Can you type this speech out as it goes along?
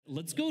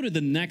Let's go to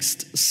the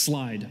next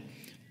slide.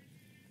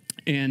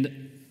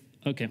 And,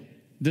 okay,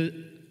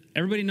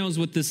 everybody knows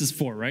what this is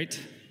for, right?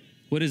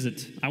 What is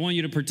it? I want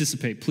you to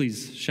participate.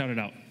 Please, shout it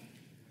out.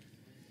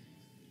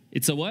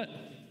 It's a what?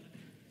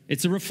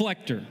 It's a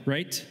reflector,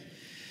 right?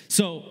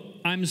 So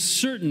I'm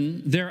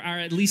certain there are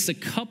at least a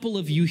couple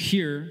of you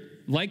here,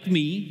 like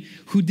me,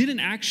 who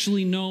didn't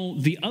actually know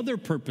the other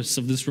purpose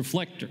of this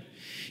reflector.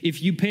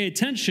 If you pay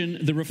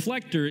attention, the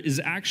reflector is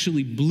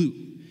actually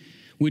blue,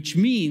 which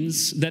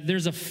means that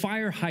there's a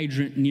fire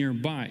hydrant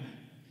nearby.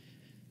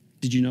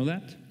 Did you know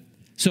that?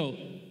 So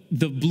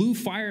the blue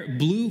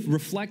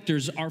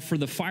reflectors are for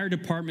the fire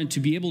department to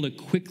be able to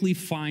quickly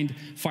find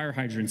fire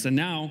hydrants. And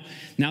now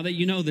that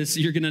you know this,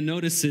 you're going to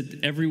notice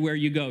it everywhere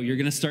you go. You're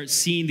going to start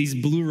seeing these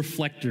blue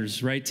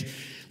reflectors, right?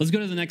 Let's go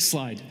to the next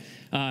slide.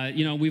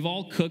 We've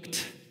all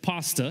cooked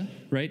pasta,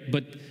 right?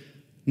 But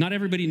not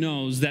everybody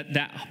knows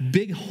that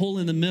big hole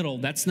in the middle,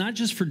 that's not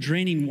just for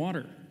draining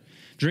water.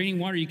 Draining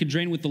water, you could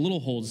drain with the little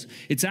holes.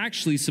 It's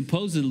actually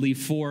supposedly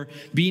for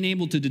being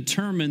able to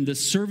determine the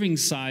serving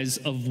size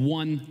of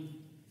one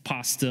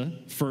pasta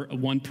for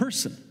one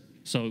person.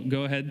 So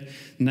go ahead,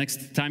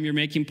 next time you're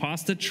making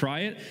pasta, try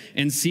it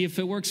and see if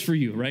it works for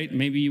you, right?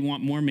 Maybe you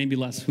want more, maybe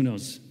less, who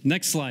knows?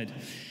 Next slide.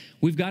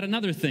 We've got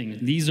another thing.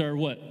 These are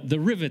what? The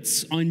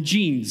rivets on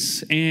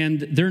jeans. And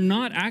they're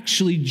not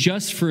actually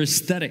just for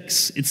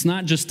aesthetics. It's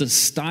not just a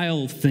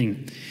style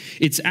thing.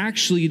 It's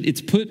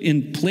put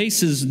in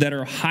places that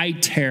are high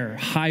tear,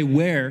 high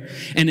wear,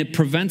 and it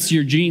prevents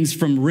your jeans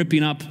from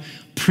ripping up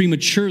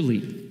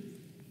prematurely.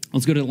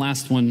 Let's go to the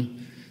last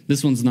one.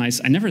 This one's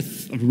nice. I never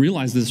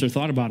realized this or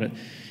thought about it.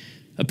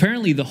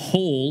 Apparently the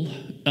hole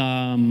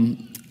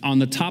on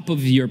the top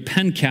of your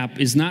pen cap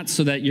is not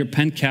so that your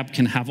pen cap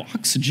can have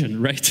oxygen,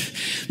 right?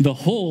 The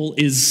hole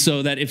is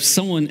so that if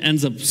someone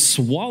ends up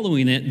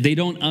swallowing it, they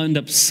don't end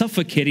up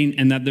suffocating,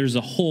 and that there's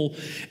a hole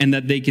and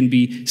that they can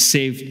be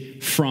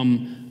saved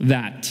from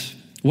that.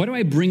 Why do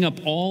I bring up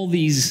all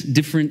these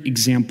different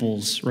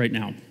examples right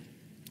now?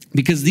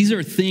 Because these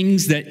are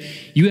things that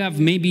you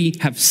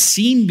have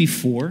seen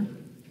before,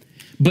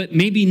 but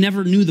maybe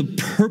never knew the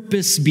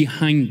purpose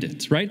behind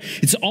it, right?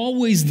 It's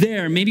always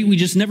there. Maybe we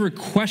just never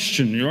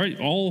questioned, right?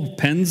 All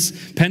pen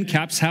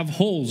caps have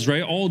holes,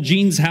 right? All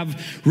jeans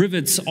have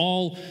rivets,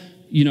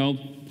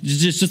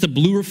 just a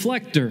blue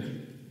reflector.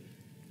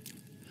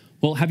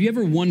 Well, have you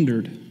ever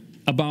wondered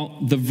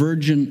about the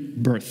virgin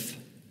birth?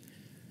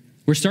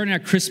 We're starting our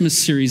Christmas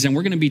series, and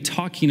we're going to be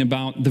talking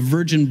about the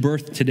virgin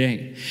birth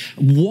today.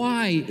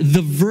 Why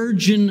the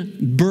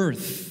virgin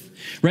birth?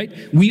 Right?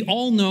 We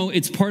all know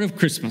it's part of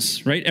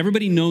Christmas, right?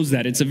 Everybody knows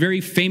that. It's a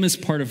very famous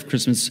part of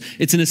Christmas.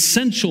 It's an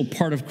essential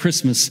part of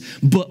Christmas.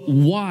 But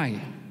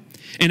why?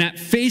 And at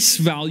face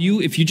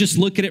value, if you just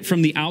look at it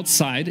from the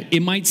outside,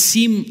 it might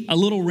seem a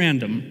little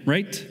random,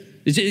 right?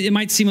 It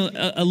might seem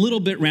a little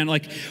bit random,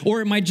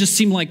 or it might just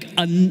seem like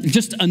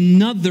just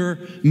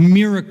another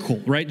miracle,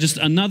 right? Just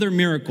another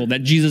miracle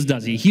that Jesus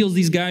does. He heals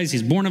these guys.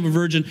 He's born of a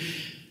virgin.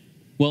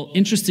 Well,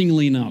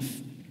 interestingly enough,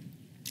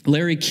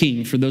 Larry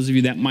King, for those of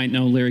you that might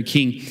know Larry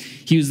King,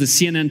 he was the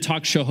CNN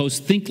talk show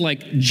host. Think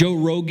like Joe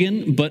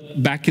Rogan,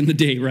 but back in the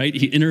day, right?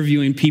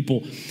 Interviewing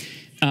people.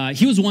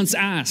 He was once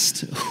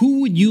asked,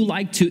 who would you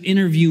like to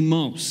interview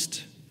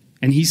most?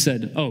 And he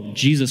said,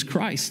 Jesus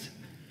Christ.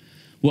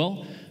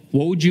 Well,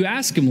 what would you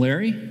ask him,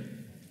 Larry?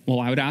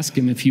 Well, I would ask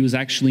him if he was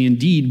actually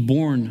indeed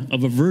born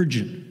of a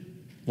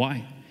virgin.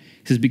 Why?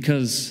 He says,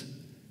 because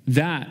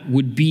that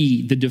would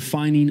be the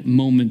defining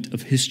moment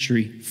of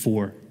history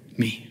for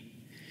me.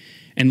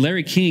 And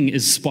Larry King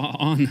is spot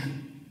on.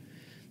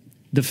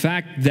 The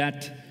fact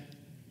that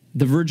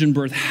the virgin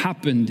birth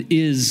happened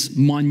is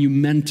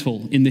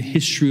monumental in the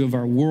history of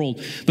our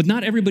world. But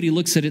not everybody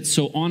looks at it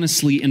so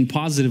honestly and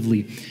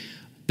positively.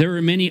 There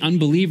are many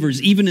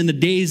unbelievers, even in the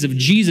days of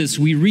Jesus,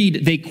 we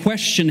read, they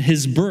question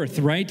his birth,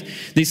 right?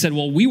 They said,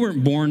 well, we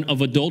weren't born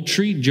of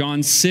adultery, John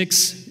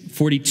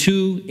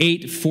 6:42,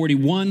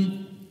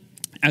 8:41.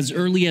 As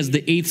early as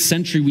the 8th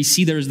century, we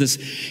see there's this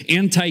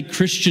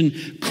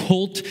anti-Christian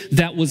cult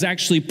that was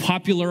actually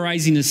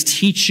popularizing this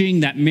teaching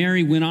that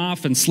Mary went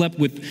off and slept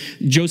with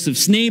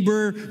Joseph's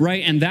neighbor,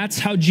 right? And that's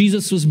how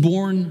Jesus was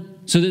born.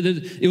 So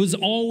it was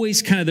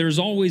always there was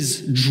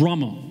always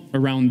drama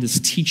around this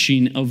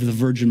teaching of the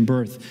virgin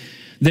birth.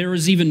 There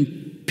was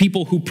even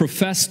people who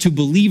profess to be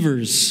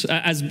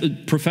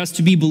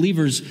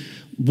believers.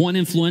 One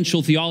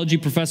influential theology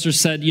professor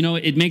said,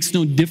 it makes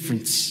no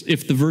difference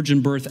if the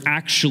virgin birth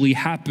actually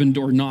happened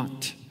or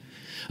not.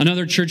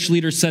 Another church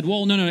leader said,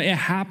 well, no, it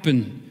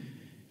happened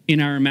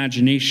in our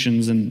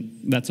imaginations, and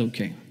that's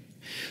okay.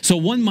 So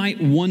one might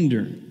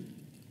wonder,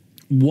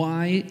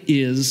 why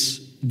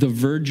is the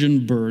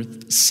virgin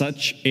birth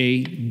such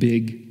a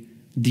big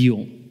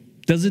deal?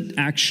 Does it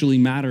actually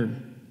matter?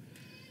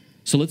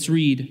 So let's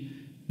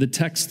read the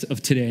text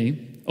of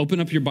today. Open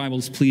up your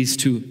Bibles, please,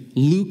 to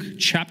Luke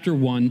chapter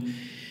 1.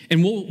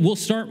 And we'll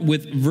start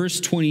with verse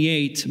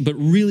 28, but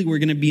really we're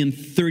going to be in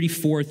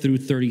 34 through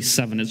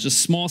 37. It's just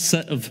a small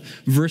set of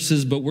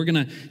verses, but we're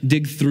going to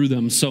dig through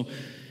them. So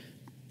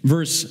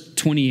verse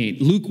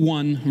 28. Luke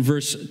 1,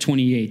 verse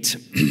 28.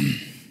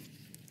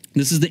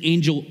 This is the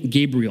angel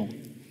Gabriel.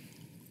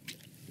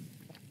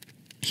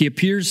 He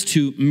appears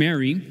to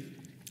Mary,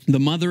 the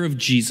mother of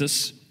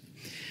Jesus.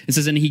 It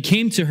says, and he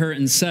came to her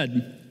and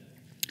said,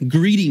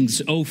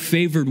 greetings, O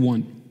favored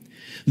one.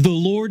 The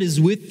Lord is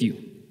with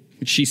you.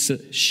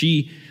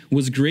 She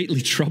was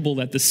greatly troubled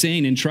at the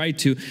saying and tried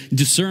to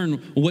discern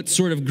what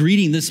sort of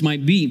greeting this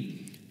might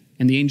be.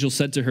 And the angel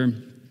said to her,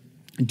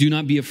 do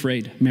not be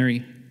afraid,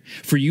 Mary,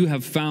 for you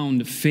have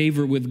found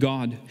favor with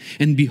God.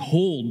 And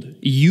behold,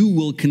 you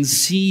will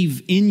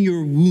conceive in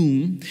your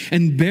womb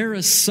and bear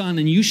a son,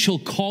 and you shall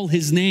call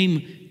his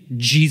name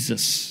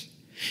Jesus.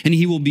 And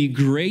he will be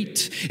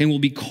great and will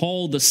be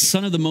called the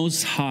Son of the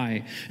Most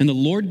High. And the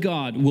Lord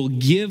God will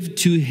give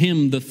to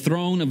him the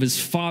throne of his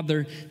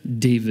father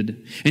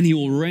David. And he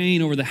will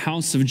reign over the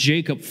house of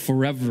Jacob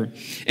forever.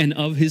 And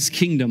of his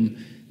kingdom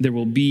there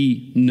will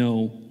be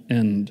no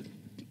end.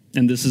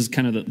 And this is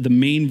kind of the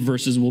main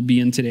verses we'll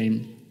be in today.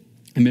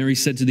 And Mary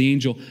said to the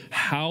angel,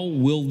 how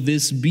will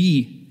this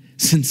be,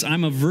 since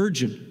I'm a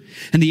virgin?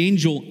 And the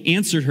angel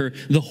answered her,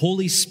 the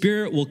Holy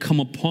Spirit will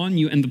come upon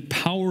you, and the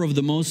power of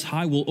the Most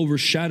High will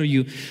overshadow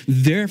you.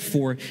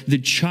 Therefore, the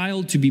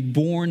child to be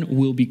born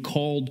will be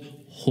called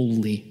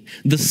Holy,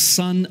 the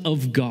Son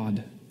of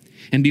God.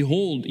 And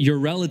behold, your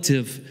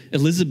relative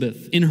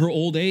Elizabeth, in her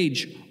old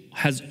age,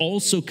 has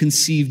also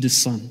conceived a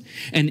son.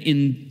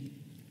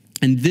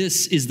 And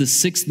this is the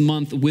 6th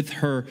month with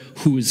her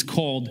who is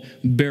called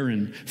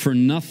barren, for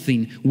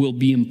nothing will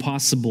be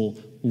impossible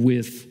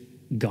with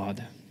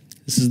God.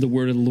 This is the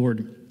word of the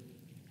Lord.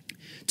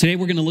 Today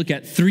we're going to look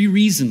at 3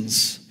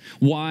 reasons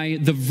why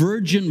the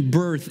virgin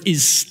birth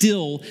is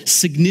still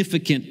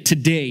significant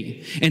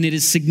today, and it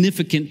is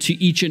significant to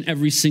each and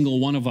every single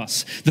one of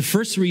us. The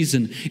first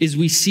reason is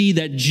we see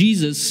that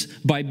Jesus,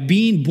 by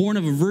being born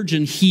of a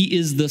virgin, he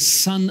is the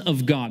Son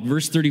of God.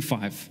 Verse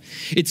 35.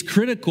 It's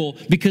critical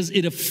because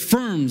it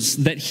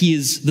affirms that he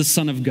is the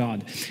Son of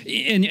God.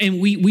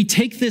 And we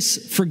take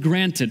this for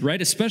granted,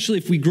 right? Especially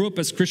if we grew up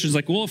as Christians,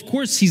 like, well, of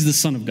course he's the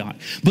Son of God.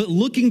 But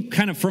looking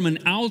kind of from an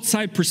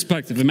outside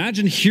perspective,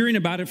 imagine hearing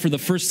about it for the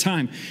first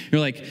time. You're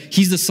like,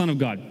 he's the Son of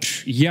God.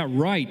 Yeah,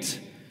 right.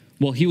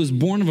 Well, he was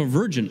born of a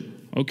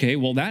virgin. Okay,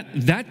 well,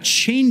 that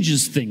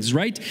changes things,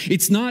 right?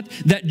 It's not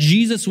that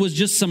Jesus was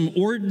just some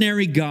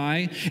ordinary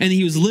guy and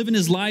he was living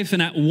his life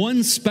and at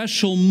one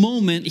special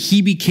moment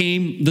he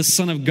became the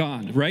Son of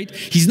God, right?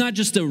 He's not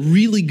just a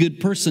really good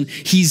person.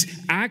 He's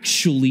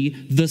actually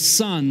the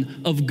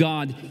Son of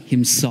God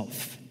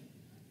himself.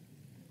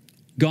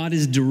 God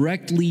is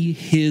directly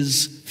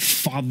his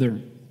Father.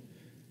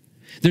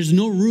 There's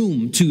no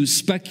room to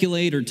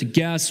speculate or to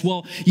guess,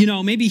 well,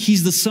 maybe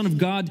he's the Son of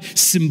God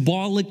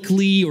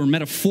symbolically or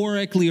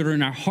metaphorically or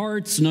in our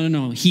hearts.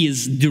 No. He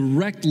is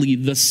directly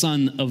the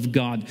Son of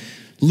God,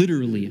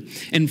 literally.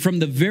 And from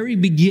the very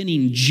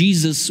beginning,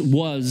 Jesus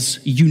was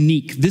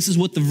unique. This is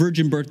what the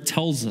virgin birth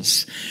tells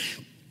us.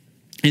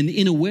 And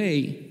in a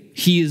way,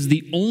 he is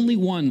the only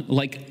one,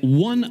 like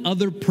one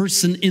other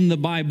person in the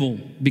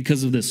Bible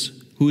because of this.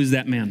 Who is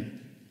that man?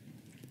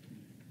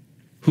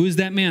 Who is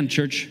that man,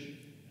 church?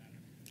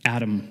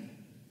 Adam.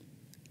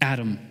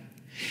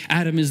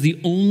 Adam is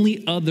the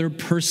only other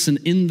person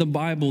in the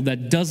Bible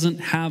that doesn't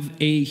have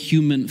a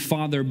human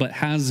father, but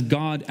has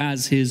God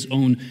as his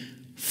own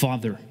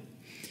father.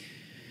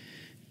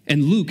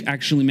 And Luke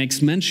actually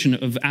makes mention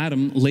of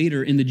Adam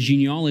later in the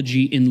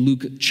genealogy in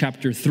Luke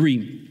chapter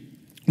 3.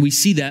 We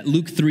see that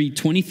Luke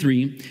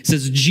 3:23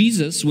 says,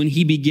 Jesus, when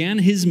he began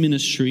his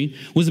ministry,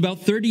 was about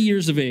 30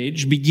 years of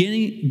age,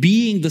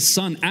 being the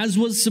son, as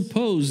was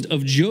supposed,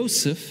 of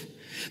Joseph,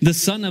 the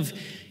son of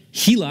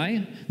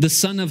Heli, the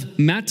son of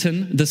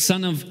Mattan, the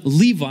son of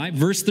Levi,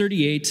 verse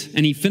 38,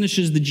 and he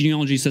finishes the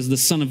genealogy, says, the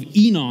son of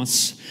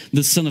Enos,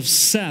 the son of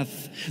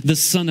Seth, the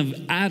son of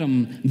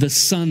Adam, the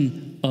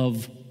son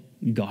of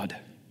God.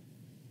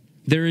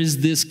 There is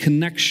this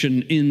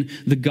connection in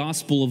the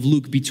Gospel of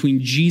Luke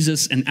between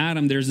Jesus and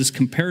Adam. There's this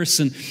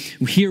comparison.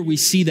 Here we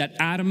see that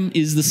Adam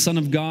is the Son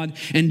of God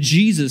and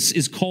Jesus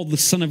is called the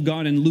Son of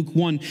God in Luke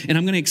 1. And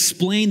I'm going to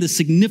explain the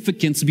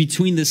significance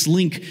between this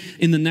link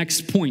in the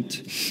next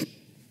point.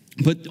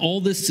 But all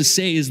this to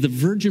say is the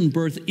virgin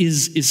birth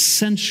is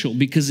essential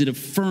because it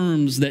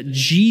affirms that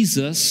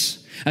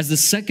Jesus, as the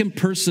second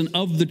person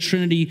of the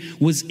Trinity,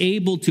 was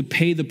able to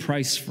pay the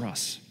price for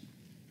us.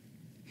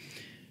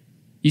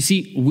 You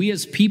see, we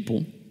as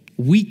people,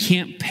 we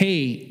can't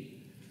pay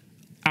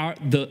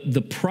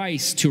the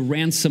price to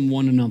ransom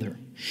one another.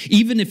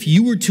 Even if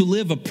you were to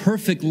live a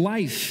perfect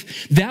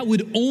life, that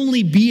would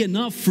only be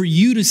enough for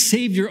you to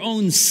save your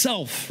own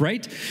self,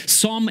 right?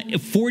 Psalm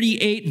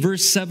 48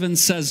 verse 7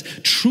 says,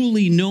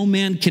 truly no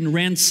man can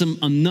ransom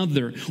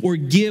another or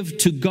give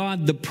to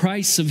God the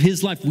price of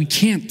his life. We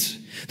can't.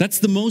 That's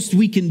the most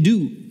we can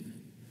do.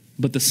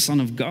 But the Son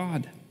of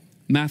God,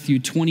 Matthew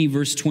 20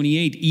 verse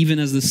 28, even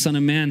as the Son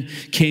of Man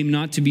came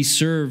not to be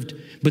served,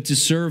 but to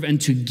serve and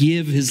to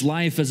give his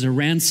life as a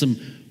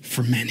ransom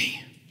for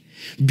many.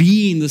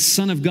 Being the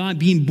Son of God,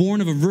 being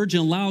born of a virgin,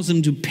 allows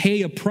him to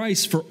pay a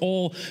price for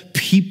all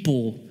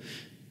people.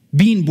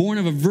 Being born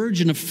of a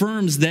virgin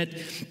affirms that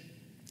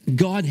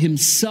God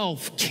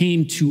himself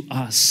came to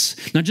us.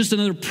 Not just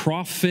another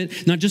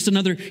prophet, not just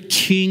another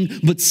king,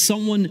 but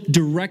someone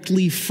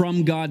directly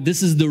from God.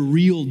 This is the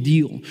real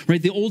deal,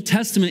 right? The Old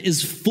Testament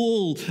is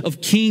full of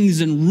kings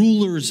and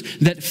rulers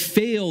that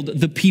failed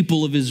the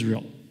people of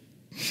Israel.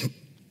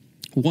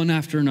 One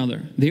after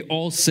another. They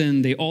all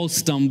sin, they all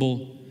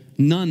stumble.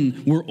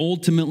 None were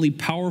ultimately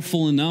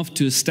powerful enough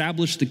to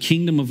establish the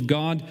kingdom of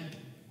God.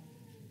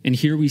 And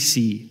here we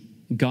see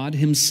God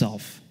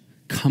himself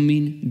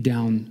coming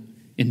down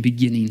and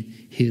beginning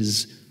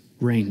his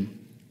reign.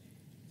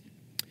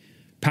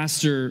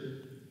 Pastor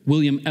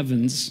William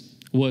Evans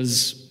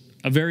was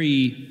a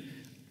very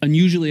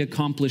unusually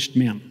accomplished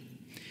man.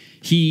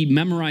 He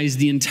memorized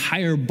the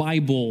entire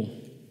Bible,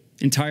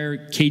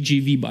 entire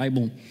KJV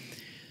Bible.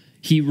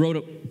 He wrote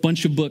a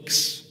bunch of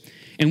books.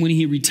 And when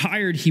he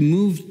retired, he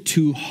moved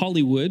to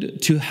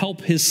Hollywood to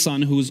help his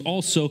son, who was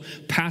also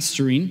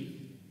pastoring.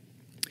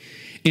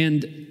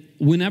 And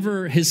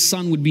whenever his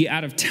son would be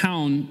out of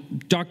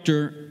town,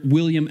 Dr.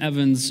 William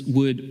Evans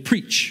would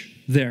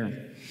preach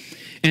there.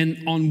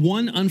 And on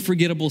one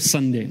unforgettable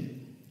Sunday,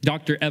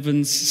 Dr.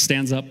 Evans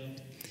stands up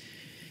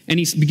and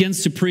he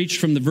begins to preach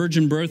from the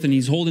virgin birth, and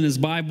he's holding his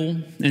Bible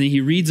and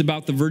he reads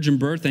about the virgin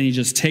birth, and he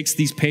just takes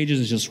these pages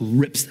and just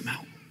rips them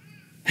out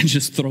and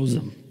just throws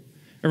them.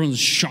 Everyone's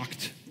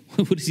shocked.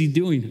 What is he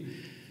doing?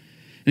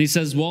 And he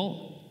says,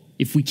 well,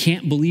 if we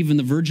can't believe in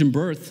the virgin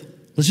birth,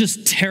 let's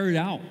just tear it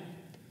out.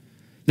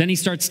 Then he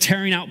starts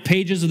tearing out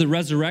pages of the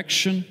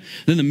resurrection,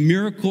 then the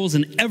miracles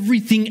and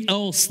everything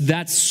else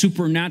that's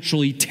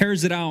supernatural. He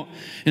tears it out,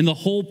 and the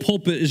whole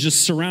pulpit is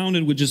just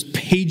surrounded with just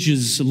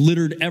pages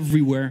littered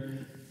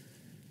everywhere.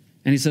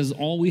 And he says,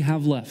 all we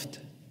have left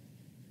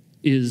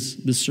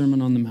is the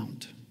Sermon on the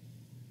Mount.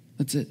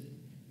 That's it.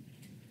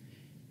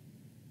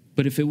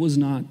 But if it was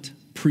not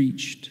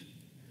preached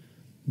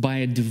by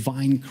a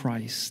divine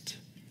Christ,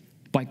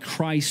 by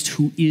Christ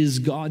who is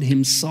God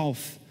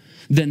himself,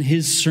 then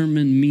his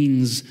sermon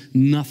means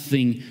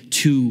nothing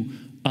to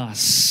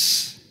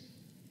us.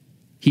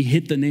 He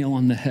hit the nail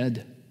on the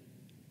head.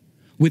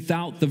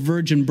 Without the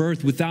virgin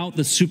birth, without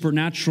the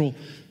supernatural,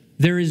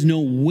 there is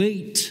no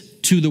weight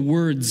to the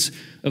words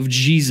of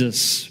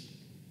Jesus.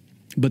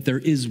 But there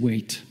is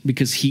weight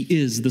because he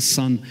is the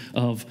Son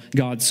of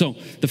God. So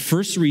the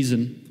first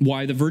reason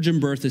why the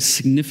virgin birth is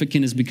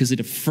significant is because it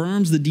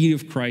affirms the deity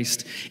of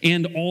Christ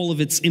and all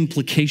of its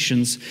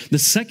implications. The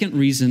second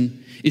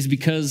reason is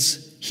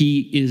because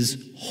he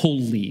is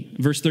holy.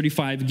 Verse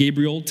 35,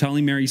 Gabriel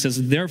telling Mary,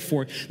 says,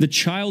 therefore, the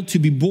child to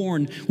be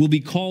born will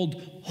be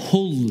called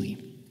holy.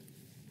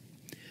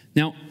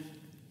 Now,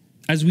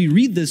 as we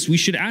read this, we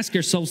should ask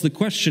ourselves the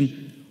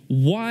question,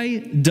 why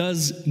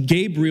does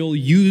Gabriel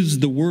use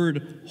the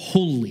word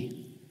holy?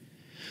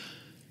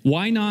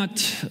 Why not,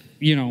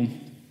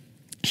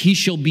 he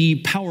shall be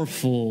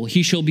powerful,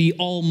 he shall be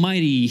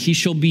almighty, he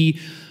shall be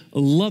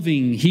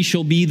loving, he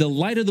shall be the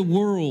light of the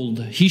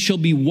world, he shall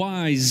be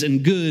wise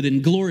and good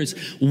and glorious.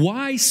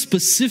 Why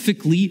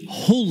specifically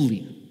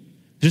holy?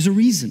 There's a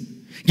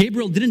reason.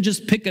 Gabriel didn't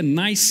just pick a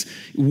nice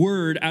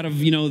word out of,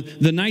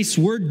 the nice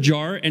word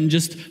jar and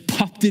just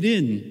popped it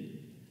in.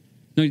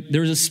 No,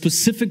 there's a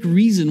specific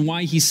reason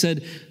why he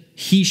said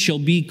he shall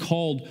be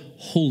called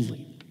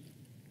holy.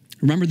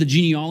 Remember the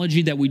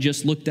genealogy that we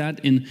just looked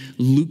at in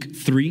Luke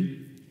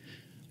 3?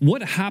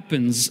 What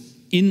happens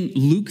in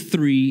Luke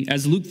 3,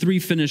 as Luke 3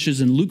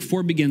 finishes and Luke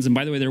 4 begins, and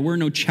by the way, there were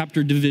no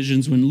chapter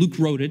divisions when Luke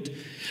wrote it.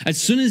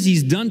 As soon as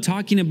he's done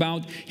talking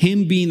about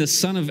him being the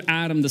son of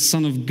Adam, the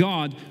son of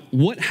God,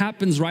 what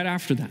happens right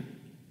after that?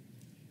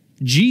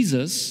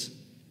 Jesus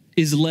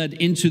is led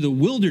into the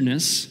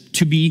wilderness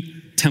to be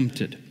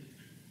tempted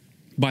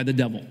by the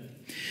devil.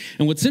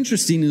 And what's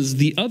interesting is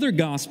the other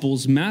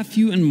Gospels,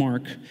 Matthew and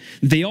Mark,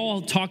 they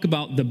all talk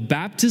about the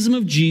baptism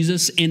of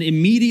Jesus, and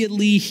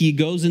immediately he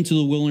goes into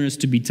the wilderness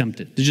to be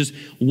tempted. There's just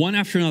one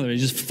after another. It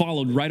just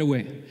followed right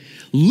away.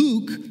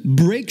 Luke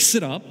breaks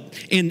it up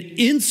and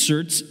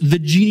inserts the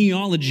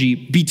genealogy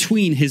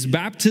between his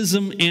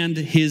baptism and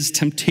his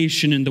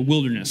temptation in the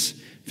wilderness.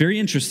 Very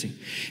interesting.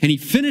 And he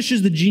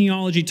finishes the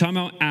genealogy talking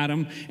about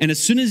Adam, and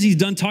as soon as he's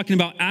done talking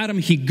about Adam,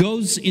 he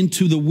goes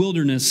into the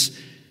wilderness.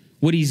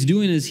 What he's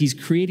doing is he's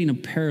creating a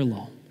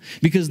parallel,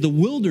 because the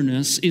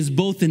wilderness is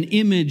both an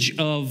image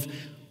of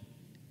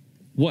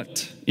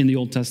what in the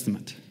Old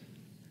Testament?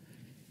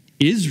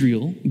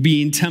 Israel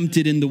being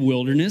tempted in the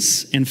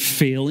wilderness and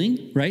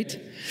failing, right?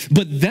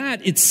 But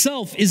that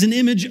itself is an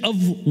image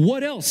of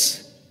what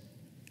else?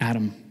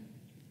 Adam.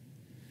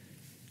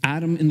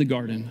 Adam in the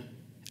garden,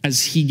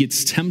 as he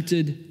gets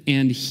tempted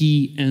and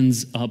he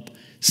ends up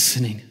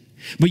sinning.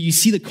 But you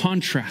see the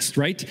contrast,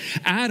 right?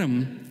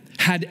 Adam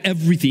had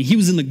everything. He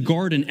was in the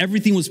garden.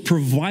 Everything was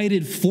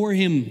provided for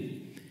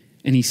him,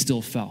 and he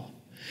still fell.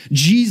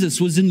 Jesus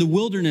was in the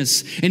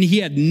wilderness, and he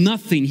had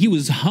nothing. He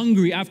was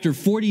hungry after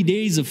 40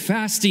 days of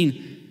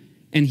fasting,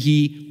 and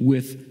he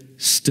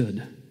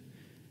withstood.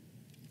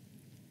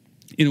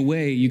 In a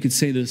way, you could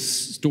say the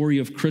story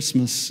of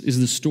Christmas is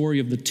the story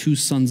of the two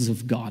sons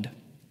of God.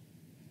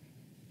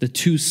 The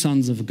two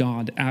sons of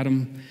God,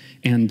 Adam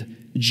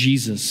and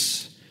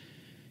Jesus.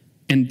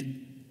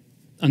 And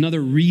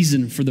another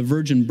reason for the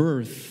virgin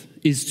birth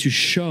is to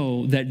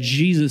show that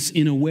Jesus,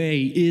 in a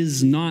way,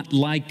 is not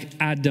like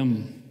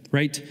Adam,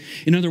 right?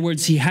 In other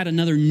words, he had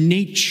another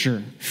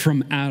nature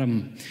from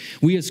Adam.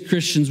 We as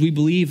Christians, we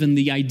believe in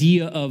the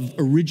idea of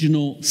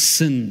original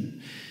sin.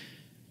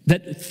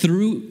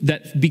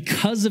 That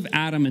because of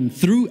Adam and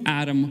through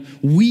Adam,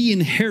 we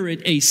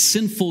inherit a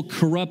sinful,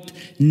 corrupt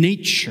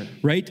nature,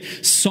 right?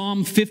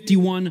 Psalm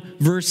 51,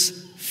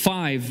 verse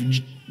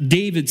 5,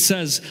 David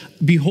says,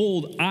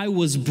 "Behold, I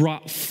was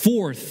brought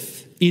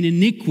forth in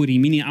iniquity,"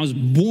 meaning I was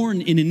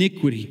born in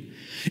iniquity.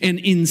 "And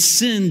in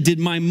sin did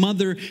my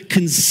mother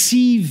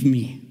conceive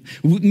me."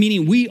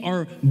 Meaning we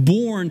are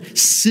born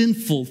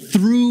sinful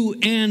through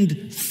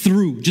and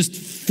through, just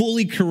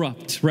fully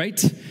corrupt,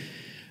 right?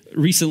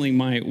 Recently,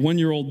 my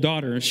 1-year-old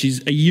daughter, she's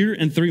a year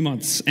and 3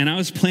 months, and I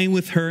was playing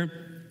with her,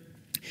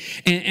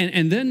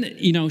 and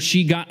then,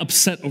 she got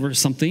upset over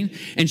something,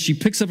 and she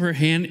picks up her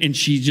hand, and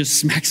she just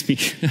smacks me.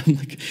 I'm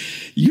like,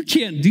 you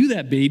can't do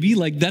that, baby.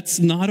 Like, that's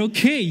not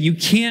okay. You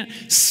can't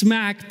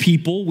smack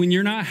people when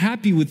you're not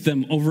happy with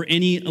them over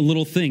any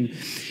little thing.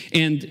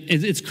 And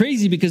it's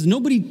crazy because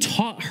nobody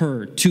taught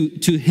her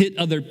to hit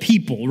other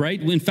people, right?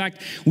 In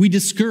fact, we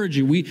discourage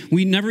it.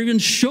 We never even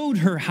showed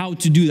her how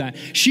to do that.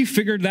 She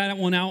figured that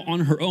one out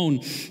on her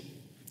own.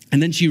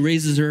 And then she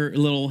raises her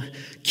little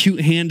cute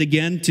hand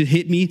again to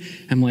hit me.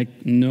 I'm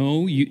like,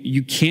 no,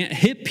 you can't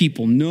hit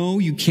people. No,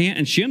 you can't.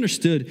 And she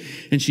understood.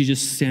 And she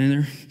just standing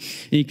there.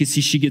 And you can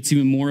see she gets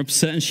even more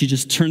upset. And she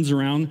just turns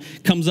around,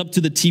 comes up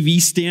to the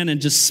TV stand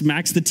and just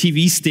smacks the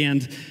TV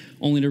stand,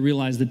 only to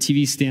realize the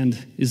TV stand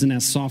isn't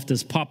as soft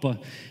as Papa,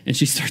 and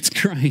she starts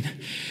crying.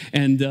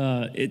 And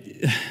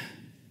it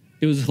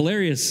was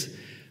hilarious,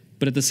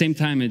 but at the same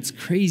time, it's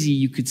crazy.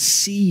 You could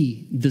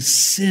see the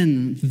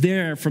sin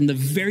there from the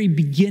very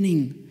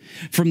beginning,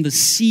 from the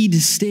seed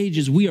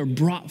stages. We are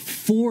brought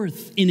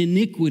forth in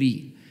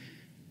iniquity.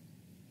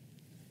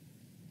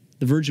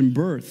 The virgin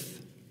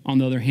birth, on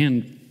the other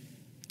hand,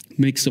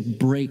 makes a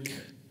break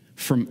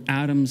from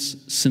Adam's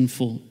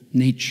sinful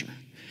nature.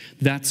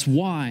 That's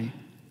why,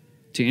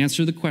 to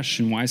answer the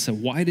question why I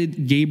said, why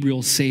did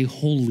Gabriel say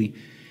holy?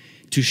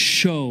 To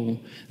show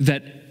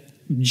that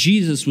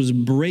Jesus was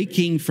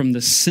breaking from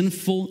the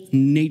sinful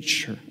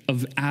nature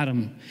of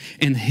Adam,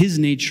 and his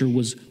nature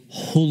was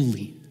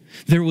holy.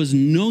 There was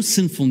no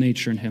sinful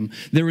nature in him.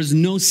 There was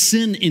no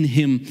sin in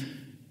him.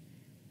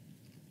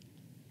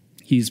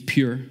 He is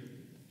pure.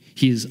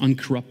 He is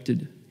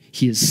uncorrupted.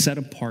 He is set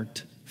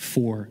apart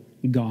for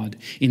God.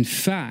 In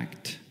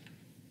fact,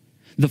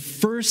 the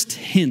first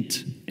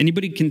hint,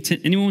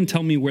 anyone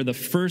tell me where the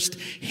first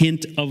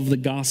hint of the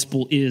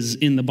gospel is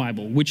in the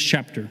Bible? Which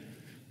chapter?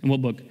 In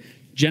what book?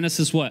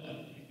 Genesis what?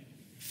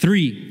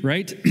 3,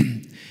 right?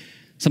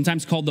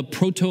 Sometimes called the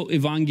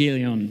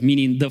proto-evangelion,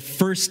 meaning the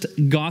first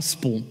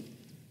gospel.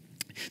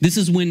 This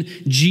is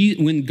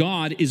when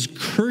God is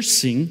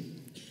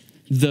cursing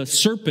the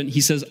serpent.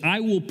 He says,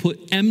 I will put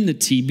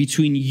enmity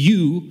between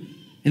you,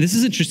 and this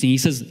is interesting, he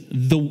says,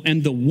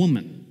 and the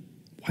woman.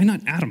 Why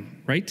not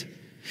Adam, right?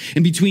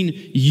 And between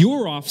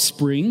your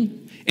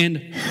offspring and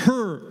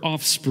her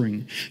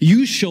offspring,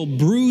 he shall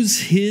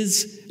bruise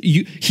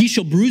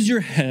your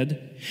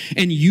head,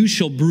 and you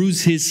shall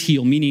bruise his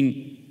heel.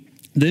 Meaning,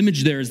 the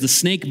image there is the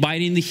snake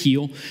biting the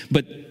heel,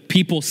 but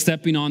people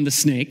stepping on the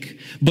snake.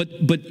 But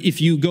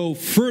if you go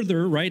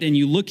further, right, and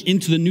you look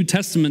into the New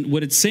Testament,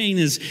 what it's saying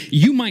is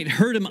you might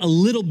hurt him a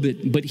little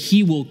bit, but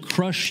he will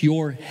crush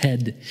your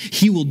head.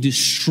 He will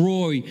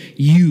destroy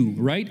you,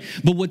 right?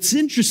 But what's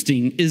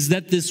interesting is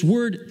that this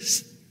word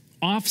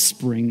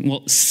offspring,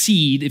 well,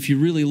 seed, if you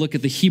really look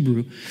at the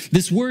Hebrew,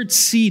 this word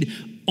seed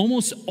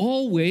almost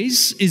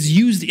always is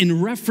used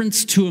in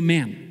reference to a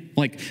man,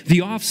 like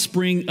the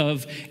offspring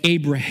of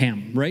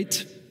Abraham,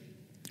 right?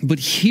 But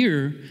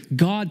here,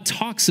 God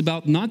talks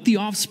about not the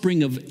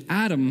offspring of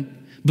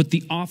Adam, but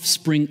the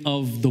offspring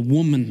of the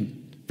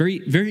woman. Very,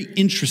 very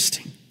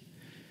interesting.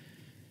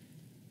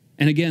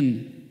 And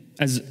again,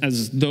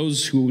 as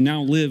those who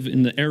now live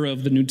in the era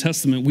of the New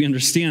Testament, we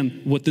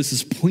understand what this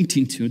is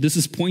pointing to. This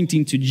is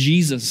pointing to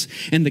Jesus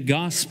and the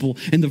gospel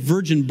and the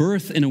virgin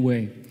birth in a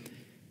way.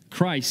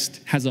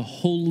 Christ has a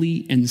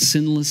holy and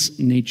sinless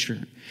nature.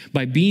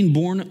 By being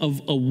born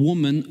of a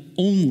woman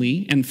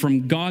only, and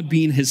from God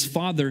being his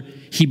father,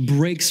 he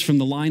breaks from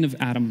the line of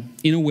Adam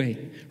in a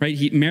way,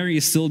 right? Mary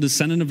is still a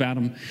descendant of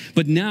Adam.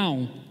 But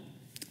now,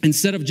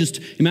 instead of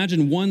just,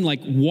 imagine one like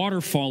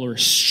waterfall or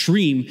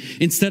stream,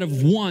 instead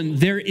of one,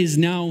 there is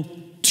now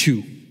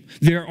two.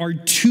 There are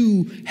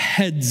two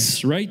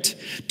heads, right?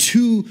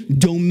 Two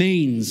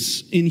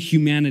domains in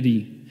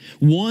humanity.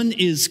 One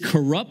is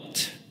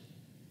corrupt,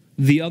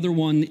 the other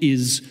one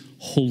is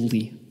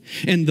holy.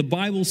 And the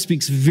Bible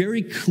speaks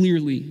very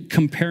clearly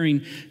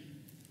comparing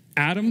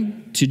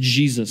Adam to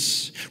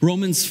Jesus.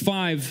 Romans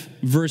 5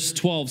 verse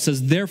 12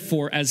 says,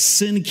 therefore, as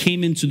sin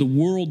came into the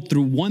world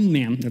through one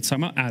man, that's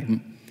talking about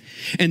Adam,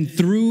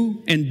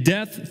 And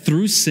death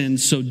through sin,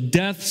 so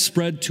death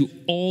spread to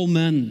all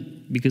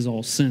men because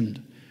all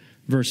sinned.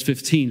 Verse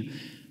 15,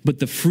 but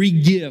the free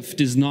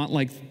gift is not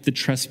like the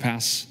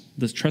trespass.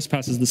 The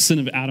trespass is the sin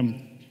of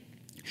Adam.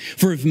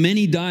 For if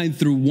many died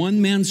through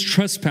one man's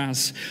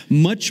trespass,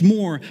 much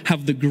more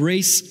have the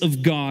grace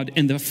of God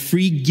and the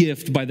free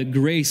gift by the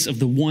grace of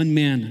the one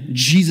man,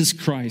 Jesus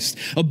Christ,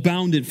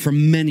 abounded for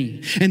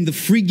many. And the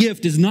free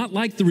gift is not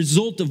like the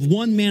result of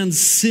one man's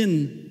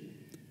sin.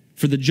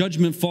 For the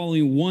judgment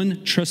following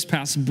one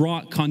trespass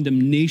brought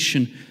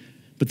condemnation,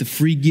 but the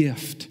free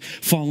gift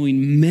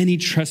following many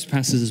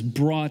trespasses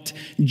brought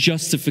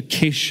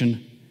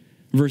justification.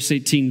 Verse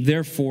 18,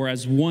 therefore,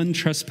 as one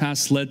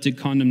trespass led to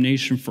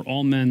condemnation for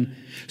all men,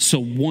 so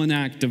one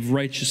act of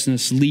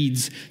righteousness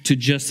leads to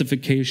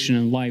justification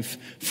and life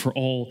for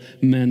all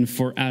men.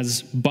 For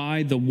as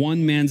by the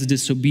one man's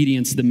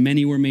disobedience the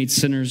many were made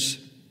sinners,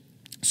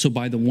 so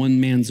by the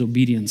one man's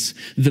obedience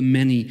the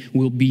many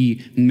will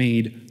be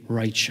made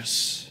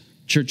righteous.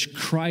 Church,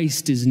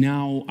 Christ is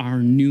now our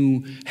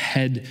new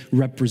head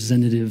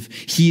representative.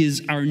 He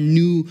is our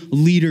new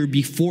leader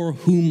before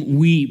whom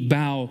we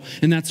bow.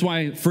 And that's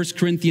why 1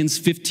 Corinthians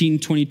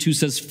 15:22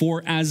 says,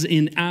 for as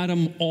in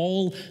Adam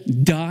all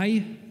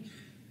die,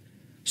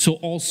 so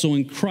also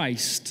in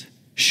Christ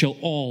shall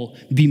all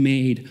be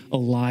made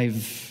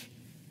alive.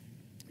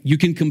 You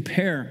can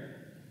compare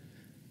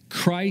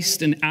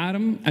Christ and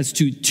Adam as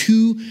to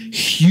two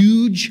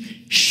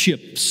huge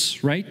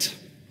ships, right?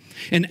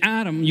 And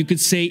Adam, you could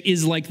say,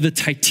 is like the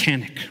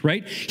Titanic,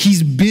 right?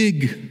 He's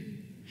big.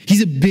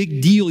 He's a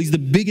big deal. He's the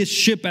biggest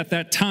ship at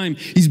that time.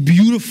 He's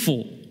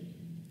beautiful,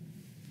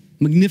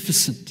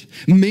 magnificent,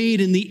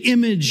 made in the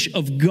image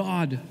of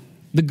God,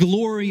 the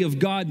glory of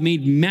God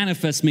made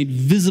manifest, made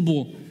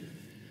visible.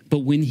 But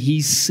when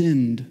he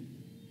sinned,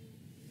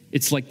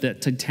 it's like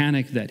that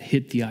Titanic that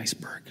hit the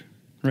iceberg,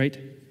 right?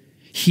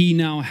 He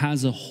now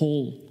has a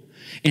hole.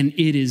 And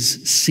it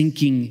is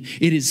sinking,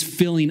 it is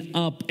filling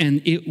up, and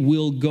it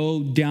will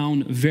go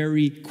down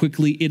very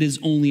quickly. It is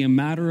only a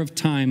matter of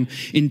time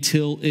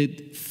until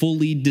it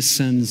fully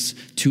descends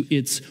to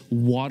its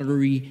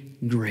watery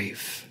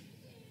grave.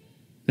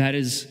 That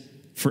is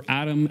for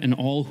Adam and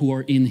all who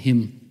are in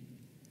him.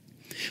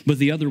 But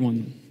the other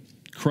one,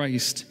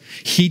 Christ,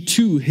 he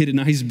too hit an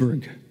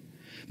iceberg,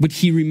 but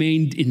he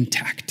remained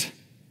intact.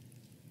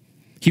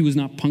 He was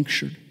not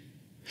punctured.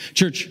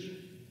 Church,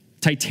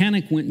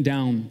 Titanic went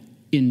down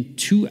in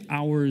 2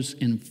 hours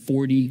and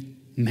 40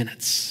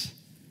 minutes.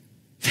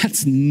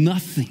 That's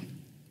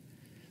nothing.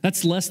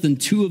 That's less than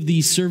 2 of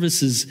these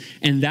services,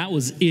 and that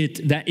was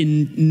it. That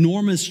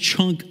enormous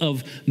chunk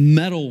of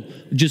metal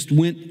just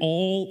went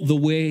all the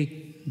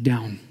way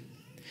down.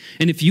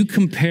 And if you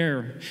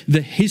compare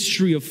the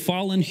history of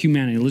fallen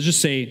humanity, let's just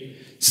say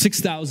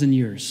 6,000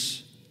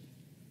 years,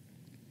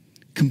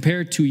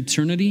 compared to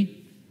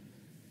eternity,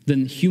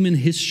 then human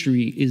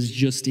history is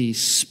just a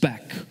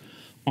speck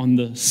on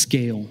the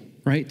scale.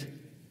 Right?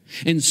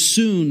 And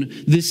soon,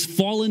 this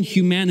fallen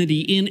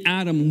humanity in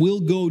Adam will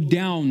go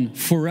down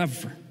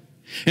forever.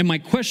 And my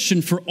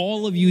question for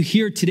all of you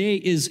here today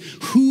is,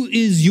 who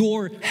is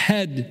your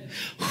head?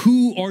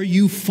 Who are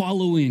you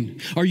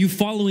following? Are you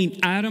following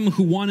Adam,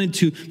 who wanted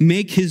to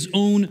make his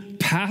own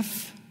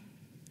path?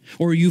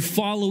 Or are you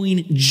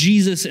following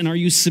Jesus, and are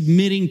you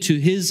submitting to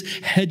his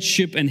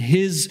headship and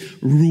his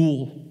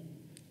rule?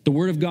 The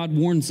Word of God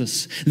warns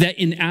us that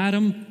in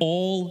Adam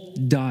all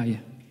die,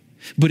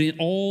 but in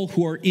all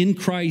who are in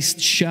Christ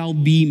shall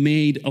be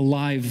made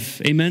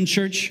alive. Amen,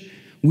 church?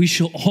 We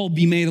shall all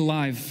be made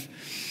alive.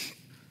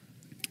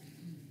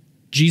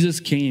 Jesus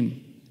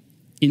came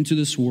into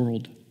this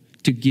world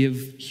to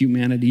give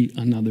humanity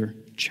another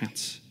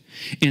chance.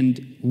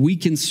 And we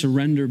can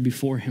surrender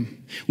before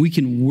him. We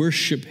can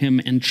worship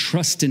him and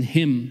trust in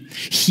him.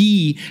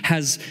 He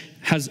has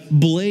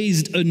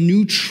blazed a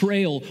new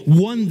trail,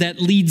 one that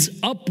leads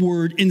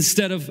upward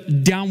instead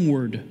of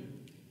downward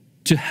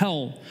to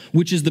hell,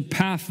 which is the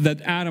path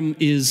that Adam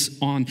is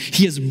on.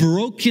 He has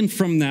broken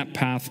from that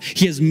path.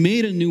 He has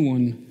made a new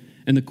one.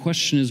 And the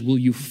question is, will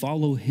you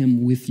follow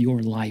him with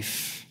your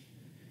life?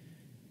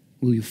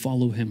 Will you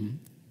follow him?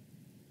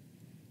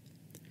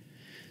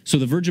 So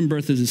the virgin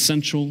birth is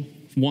essential,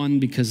 one,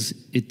 because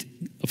it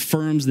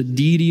affirms the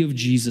deity of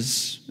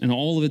Jesus and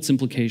all of its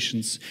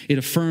implications. It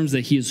affirms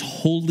that he is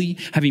holy,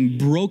 having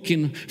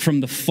broken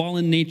from the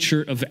fallen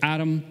nature of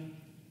Adam.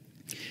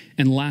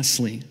 And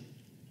lastly,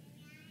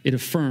 it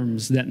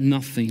affirms that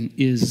nothing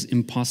is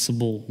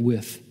impossible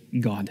with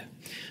God.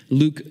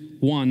 Luke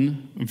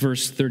 1,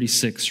 verse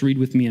 36. Read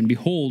with me. And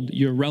behold,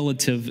 your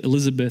relative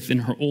Elizabeth in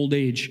her old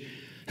age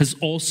has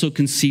also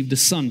conceived a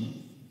son.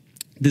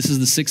 This is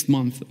the 6th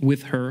month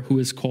with her who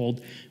is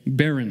called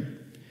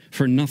barren,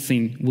 for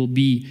nothing will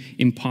be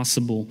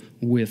impossible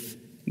with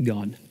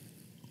God.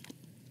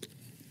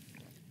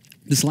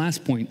 This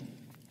last point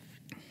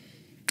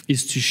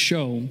is to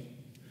show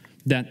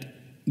that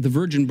the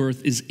virgin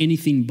birth is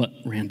anything but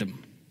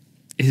random.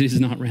 It is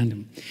not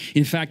random.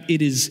 In fact,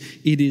 it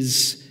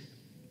is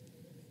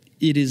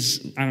it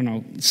is, I don't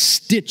know,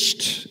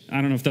 stitched,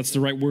 I don't know if that's the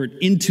right word,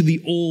 into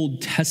the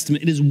Old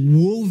Testament. It is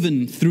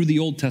woven through the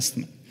Old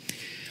Testament.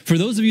 For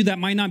those of you that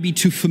might not be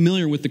too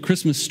familiar with the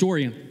Christmas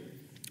story,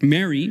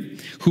 Mary,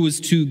 who was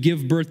to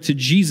give birth to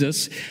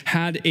Jesus,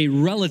 had a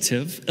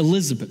relative,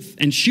 Elizabeth,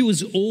 and she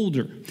was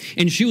older,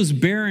 and she was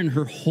barren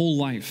her whole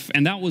life,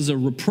 and that was a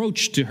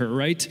reproach to her,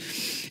 right?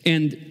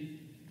 And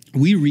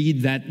we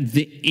read that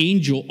the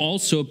angel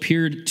also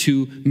appeared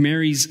to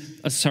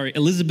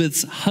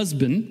Elizabeth's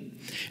husband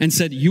and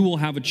said, "You will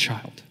have a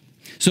child."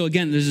 So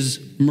again, there's this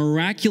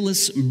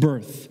miraculous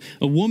birth.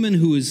 A woman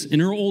who is in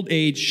her old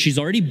age, she's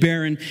already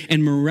barren,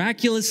 and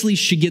miraculously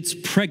she gets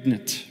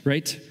pregnant,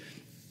 right?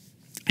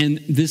 And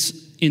this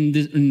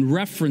in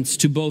reference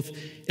to both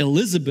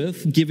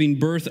Elizabeth giving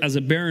birth as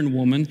a barren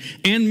woman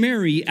and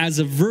Mary as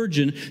a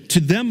virgin, to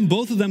them,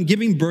 both of them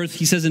giving birth,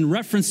 he says in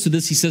reference to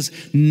this, he says,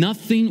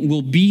 nothing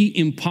will be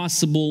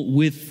impossible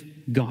with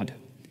God.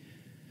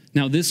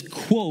 Now this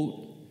quote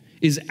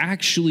is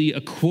actually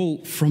a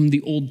quote from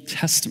the Old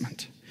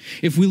Testament.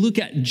 If we look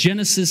at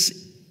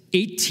Genesis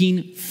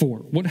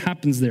 18:4, what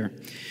happens there?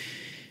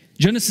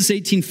 Genesis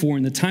 18:4,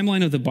 in the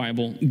timeline of the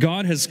Bible,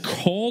 God has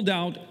called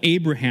out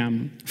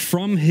Abraham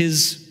from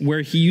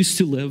where he used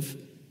to live.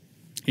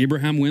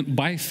 Abraham went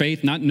by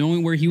faith, not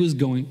knowing where he was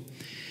going.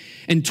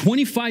 And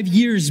 25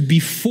 years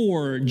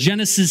before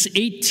Genesis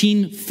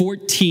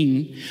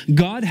 18:14,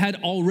 God had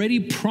already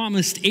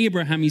promised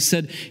Abraham, he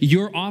said,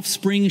 "Your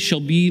offspring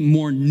shall be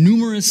more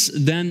numerous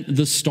than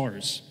the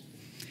stars."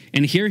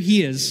 And here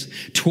he is,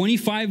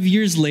 25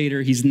 years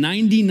later, he's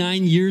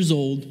 99 years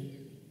old,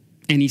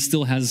 and he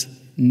still has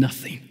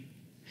nothing.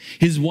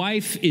 His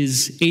wife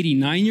is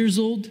 89 years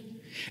old,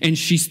 and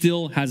she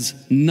still has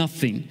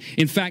nothing.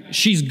 In fact,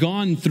 she's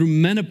gone through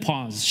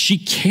menopause. She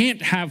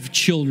can't have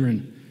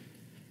children.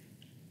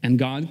 And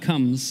God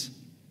comes,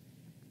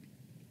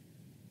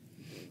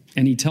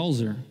 and he tells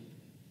her,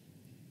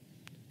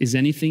 "Is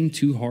anything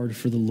too hard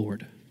for the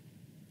Lord?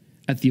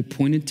 At the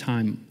appointed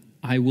time,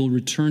 I will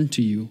return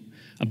to you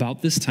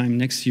about this time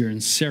next year,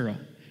 and Sarah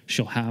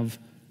shall have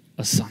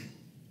a son."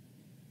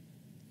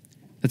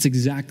 That's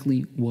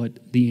exactly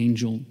what the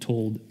angel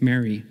told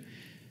Mary,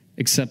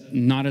 except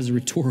not as a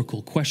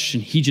rhetorical question.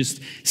 He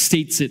just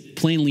states it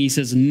plainly. He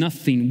says,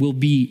 nothing will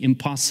be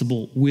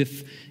impossible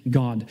with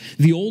God.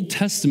 The Old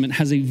Testament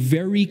has a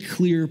very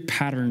clear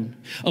pattern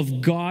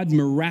of God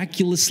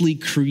miraculously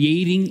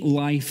creating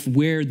life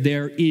where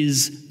there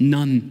is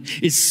none,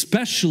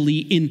 especially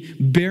in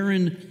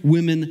barren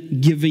women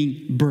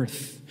giving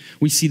birth.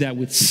 We see that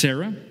with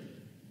Sarah.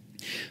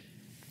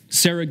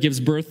 Sarah gives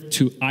birth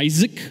to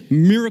Isaac,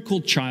 miracle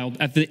child,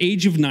 at the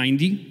age of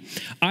 90.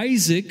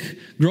 Isaac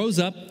grows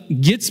up,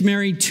 gets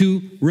married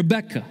to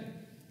Rebekah.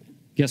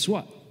 Guess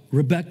what?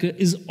 Rebekah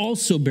is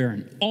also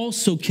barren,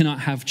 also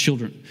cannot have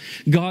children.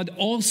 God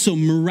also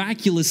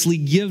miraculously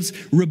gives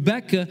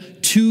Rebekah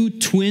 2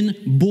 twin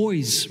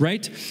boys,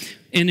 right?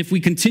 And if we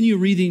continue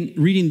reading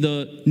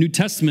the New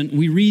Testament,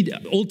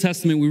 Old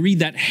Testament, we read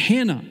that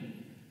Hannah,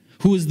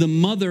 who is the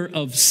mother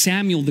of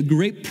Samuel, the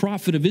great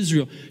prophet of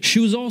Israel,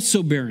 she was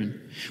also barren.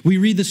 We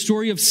read the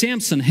story of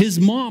Samson. His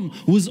mom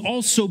was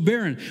also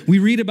barren. We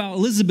read about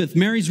Elizabeth,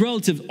 Mary's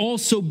relative,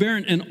 also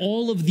barren. And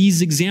all of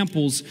these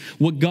examples,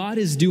 what God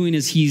is doing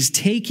is he's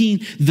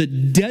taking the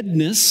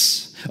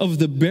deadness of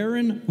the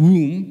barren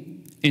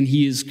womb and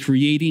he is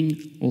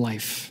creating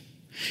life.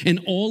 And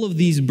all of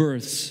these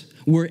births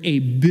were a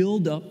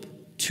build-up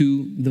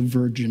to the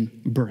virgin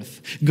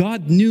birth.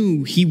 God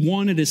knew he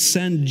wanted to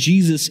send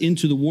Jesus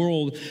into the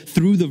world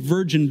through the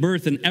virgin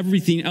birth, and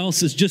everything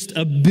else is just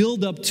a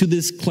build-up to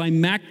this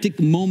climactic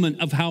moment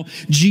of how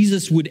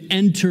Jesus would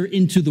enter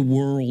into the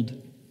world.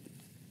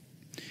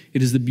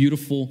 It is the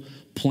beautiful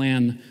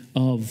plan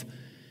of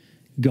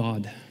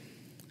God.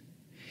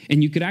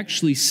 And you could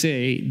actually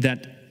say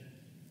that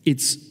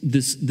it's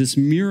this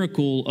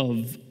miracle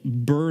of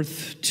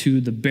birth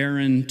to the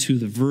barren, to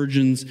the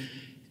virgins.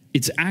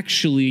 It's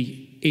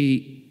actually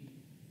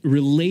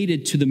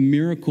related to the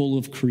miracle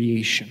of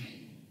creation.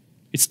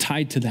 It's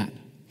tied to that,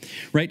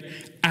 right?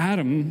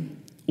 Adam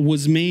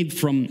was made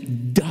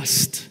from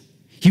dust.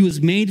 He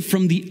was made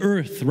from the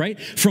earth, right?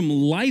 From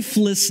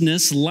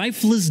lifelessness,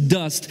 lifeless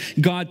dust,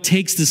 God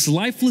takes this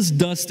lifeless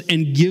dust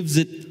and gives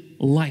it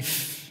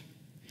life.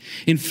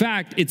 In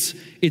fact, it's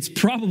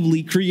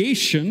probably,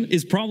 creation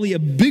is probably a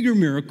bigger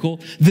miracle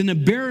than a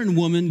barren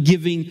woman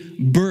giving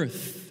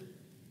birth.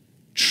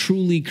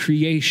 Truly,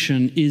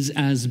 creation is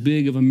as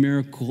big of a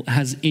miracle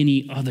as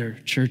any other,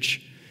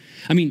 church.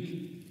 I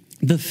mean,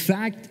 the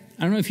fact,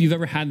 I don't know if you've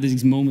ever had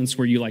these moments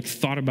where you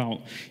thought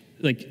about,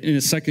 in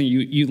a second,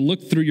 you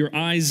look through your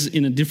eyes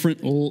in a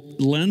different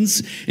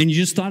lens, and you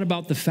just thought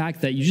about the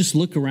fact that you just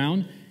look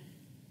around,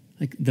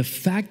 the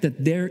fact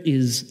that there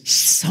is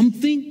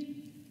something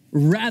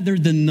rather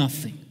than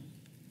nothing.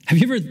 Have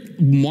you ever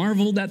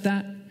marveled at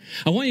that?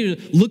 I want you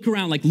to look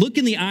around, look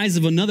in the eyes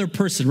of another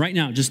person right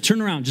now. Just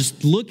turn around.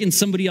 Just look in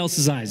somebody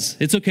else's eyes.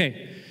 It's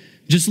okay.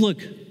 Just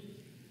look.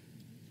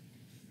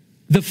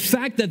 The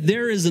fact that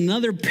there is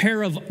another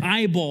pair of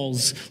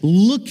eyeballs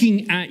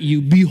looking at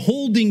you,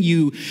 beholding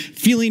you,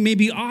 feeling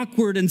maybe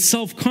awkward and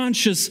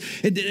self-conscious,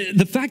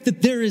 the fact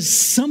that there is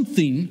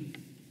something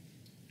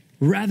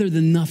rather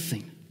than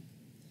nothing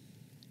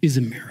is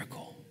a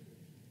miracle.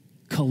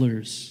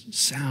 Colors,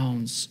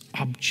 sounds,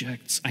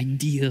 objects,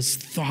 ideas,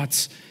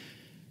 thoughts,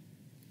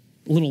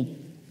 little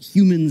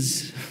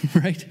humans,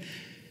 right?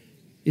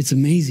 It's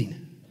amazing.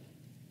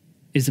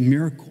 It's a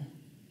miracle.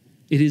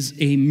 It is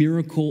a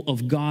miracle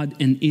of God,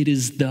 and it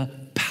is the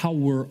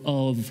power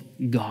of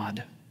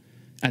God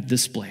at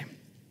display.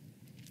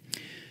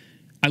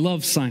 I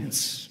love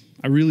science.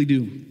 I really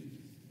do.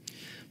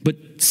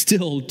 But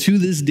still, to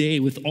this day,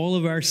 with all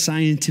of our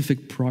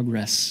scientific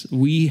progress,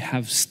 we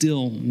have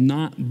still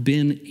not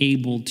been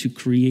able to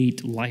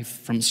create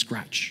life from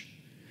scratch.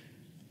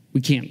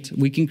 We can't.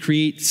 We can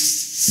create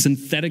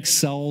synthetic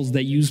cells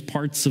that use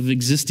parts of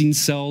existing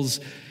cells,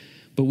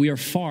 but we are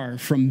far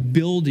from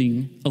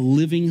building a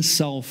living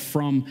cell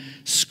from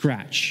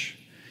scratch.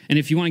 And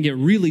if you want to get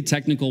really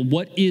technical,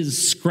 what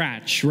is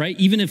scratch, right?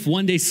 Even if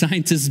one day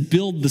scientists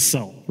build the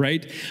cell,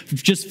 right?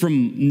 Just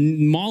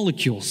from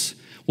molecules.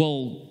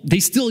 Well, they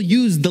still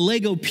use the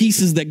Lego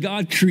pieces that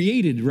God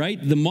created, right?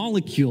 The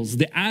molecules,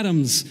 the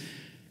atoms.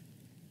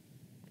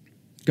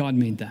 God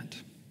made that.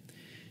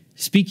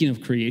 Speaking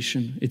of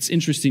creation, it's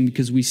interesting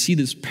because we see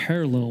this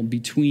parallel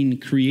between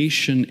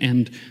creation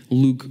and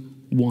Luke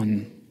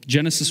 1.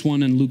 Genesis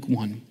 1 and Luke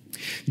 1.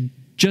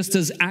 Just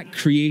as at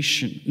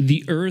creation,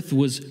 the earth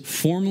was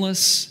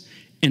formless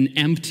and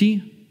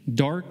empty,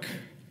 dark,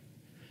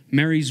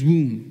 Mary's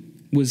womb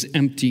was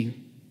empty,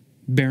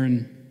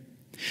 barren.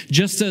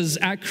 Just as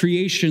at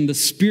creation, the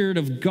Spirit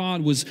of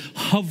God was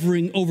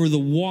hovering over the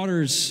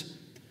waters,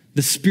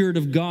 the Spirit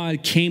of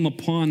God came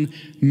upon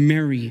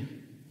Mary.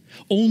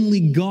 Only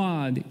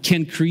God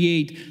can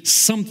create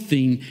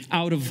something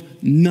out of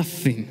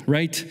nothing,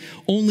 right?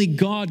 Only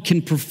God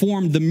can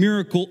perform the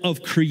miracle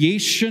of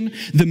creation,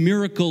 the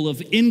miracle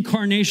of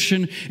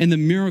incarnation, and the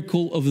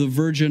miracle of the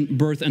virgin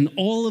birth. And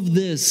all of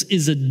this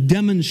is a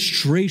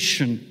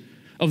demonstration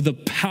of the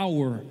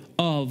power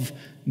of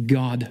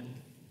God.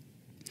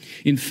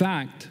 In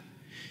fact,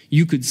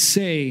 you could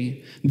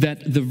say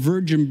that the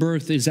virgin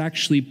birth is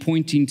actually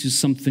pointing to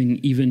something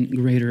even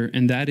greater,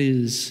 and that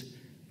is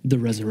the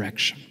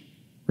resurrection.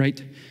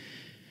 Right?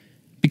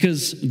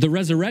 Because the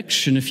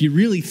resurrection, if you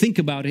really think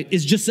about it,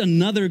 is just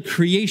another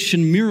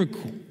creation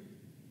miracle.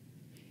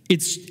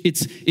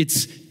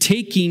 It's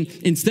taking,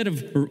 instead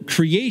of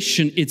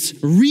creation,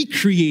 it's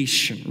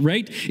recreation,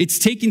 right? It's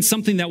taking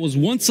something that was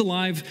once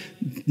alive,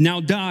 now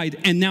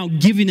died, and now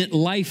giving it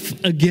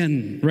life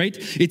again, right?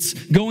 It's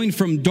going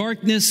from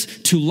darkness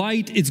to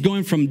light. It's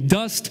going from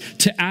dust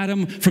to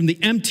Adam, from the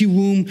empty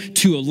womb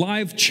to a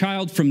live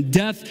child, from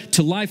death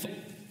to life.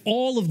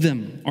 All of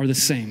them are the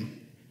same.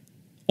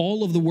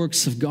 All of the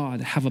works of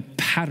God have a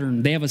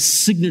pattern. They have a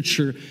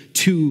signature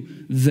to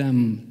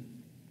them.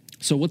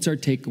 So what's our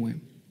takeaway?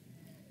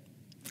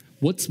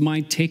 What's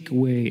my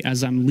takeaway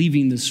as I'm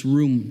leaving this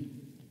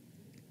room?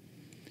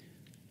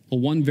 Well,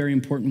 one very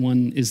important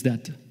one is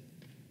that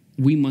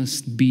we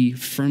must be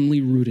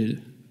firmly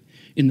rooted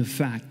in the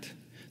fact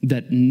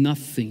that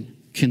nothing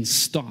can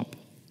stop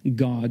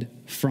God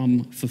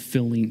from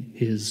fulfilling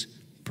his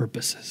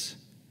purposes.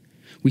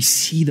 We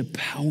see the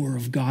power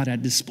of God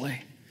at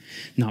display.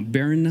 Not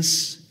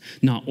barrenness,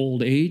 not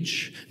old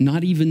age,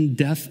 not even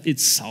death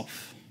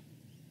itself.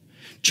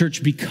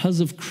 Church, because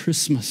of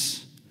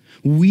Christmas,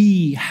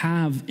 we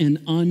have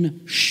an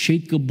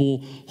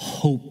unshakable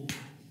hope.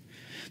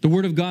 The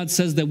Word of God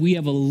says that we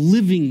have a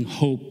living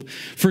hope.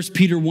 1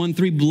 Peter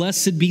 1:3,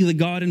 blessed be the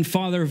God and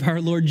Father of our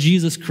Lord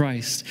Jesus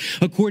Christ.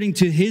 According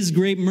to his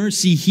great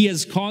mercy, he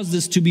has caused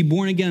us to be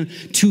born again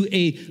to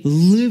a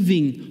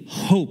living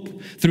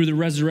hope through the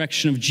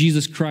resurrection of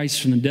Jesus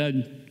Christ from the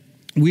dead.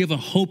 We have a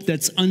hope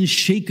that's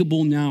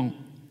unshakable now.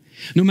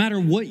 No matter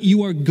what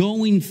you are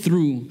going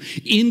through,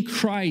 in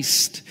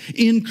Christ,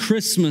 in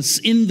Christmas,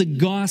 in the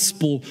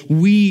gospel,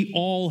 we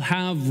all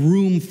have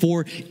room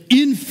for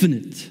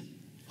infinite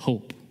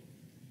hope.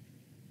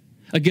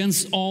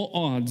 Against all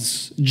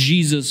odds,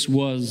 Jesus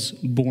was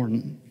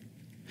born.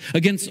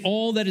 Against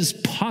all that is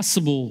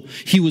possible,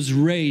 he was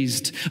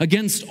raised.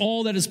 Against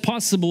all that is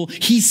possible,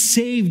 he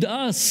saved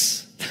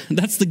us.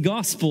 That's the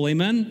gospel,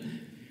 amen?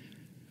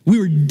 We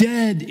were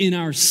dead in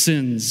our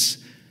sins.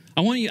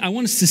 I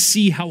want us to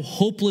see how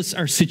hopeless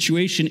our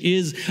situation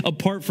is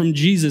apart from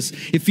Jesus.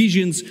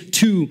 Ephesians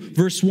 2,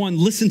 verse 1.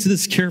 Listen to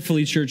this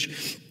carefully,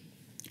 church.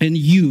 And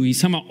you, he's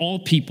talking about all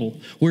people,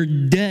 were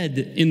dead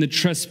in the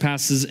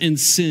trespasses and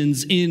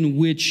sins in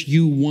which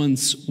you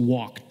once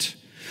walked,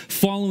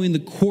 following the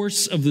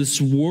course of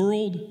this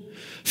world,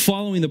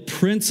 following the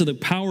prince of the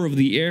power of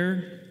the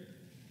air,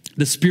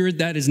 the spirit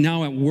that is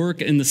now at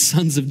work in the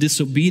sons of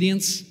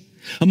disobedience,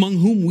 among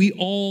whom we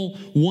all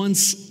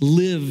once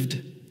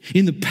lived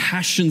in the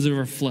passions of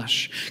our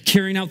flesh,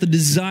 carrying out the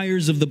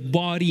desires of the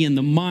body and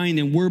the mind,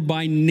 and were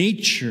by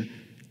nature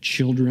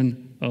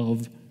children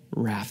of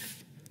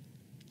wrath,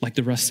 like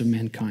the rest of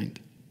mankind.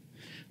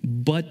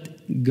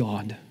 But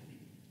God,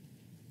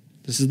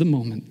 This is the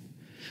moment.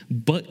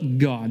 But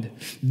God,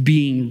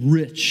 being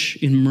rich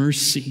in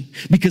mercy,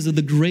 because of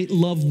the great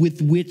love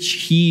with which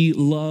he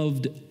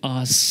loved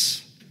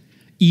us,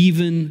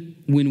 even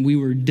when we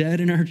were dead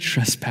in our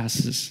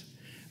trespasses,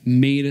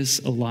 made us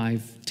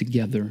alive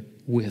together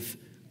with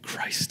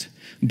Christ.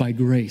 By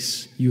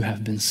grace, you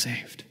have been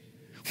saved.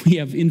 We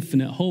have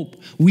infinite hope.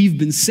 We've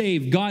been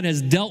saved. God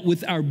has dealt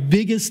with our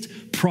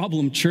biggest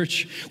problem,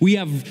 church. We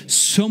have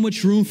so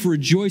much room for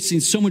rejoicing,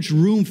 so much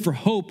room for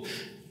hope.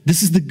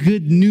 This is the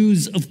good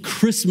news of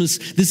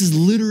Christmas. This is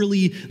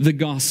literally the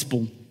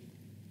gospel.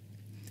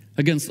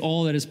 Against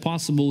all that is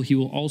possible, he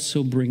will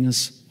also bring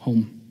us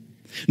home.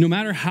 No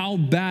matter how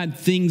bad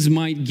things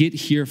might get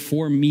here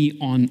for me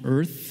on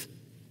earth,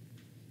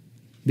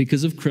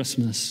 because of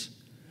Christmas,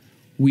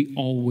 we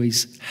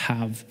always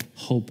have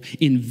hope.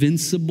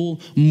 Invincible,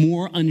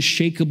 more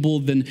unshakable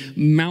than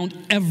Mount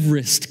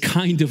Everest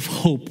kind of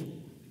hope.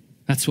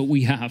 That's what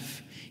we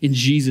have in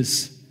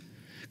Jesus.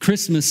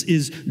 Christmas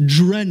is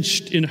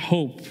drenched in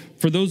hope.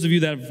 For those of you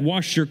that have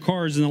washed your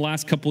cars in the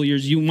last couple of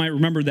years, you might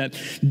remember that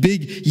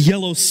big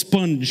yellow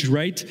sponge,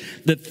 right?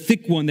 That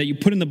thick one that you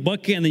put in the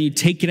bucket and then you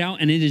take it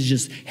out and it is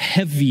just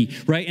heavy,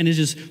 right? And it's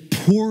just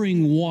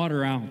pouring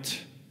water out.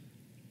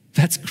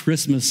 That's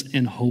Christmas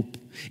and hope.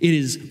 It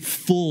is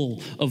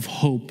full of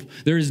hope.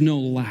 There is no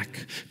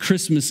lack.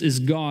 Christmas is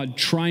God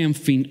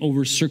triumphing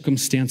over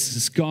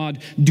circumstances,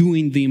 God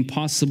doing the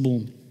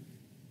impossible.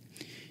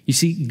 You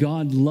see,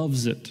 God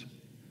loves it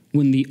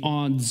when the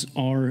odds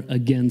are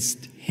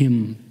against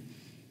him,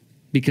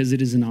 because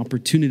it is an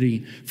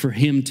opportunity for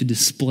him to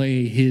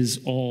display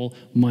his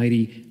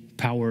almighty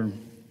power.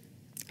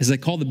 As I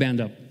call the band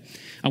up,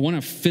 I want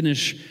to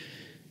finish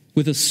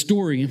with a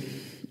story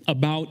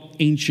about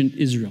ancient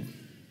Israel.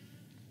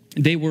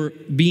 They were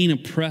being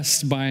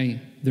oppressed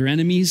by their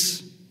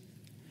enemies.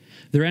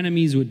 Their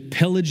enemies would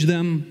pillage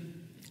them,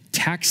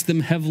 tax them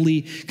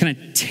heavily, kind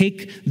of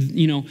take,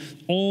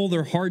 all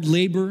their hard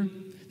labor.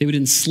 They would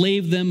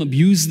enslave them,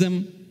 abuse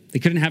them. They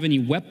couldn't have any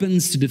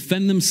weapons to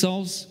defend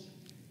themselves.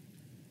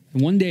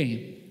 And one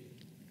day,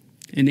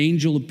 an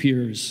angel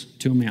appears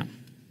to a man.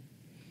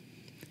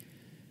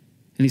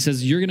 And he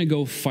says, you're going to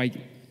go fight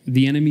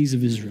the enemies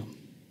of Israel.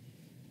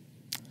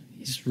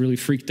 He's really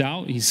freaked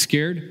out. He's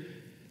scared.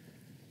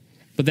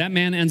 But that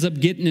man ends up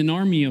getting an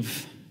army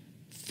of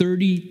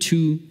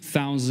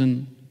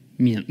 32,000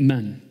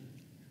 men.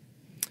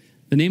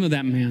 The name of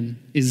that man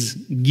is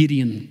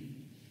Gideon.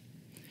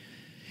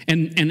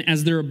 And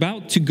as they're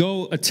about to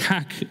go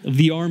attack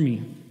the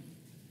army,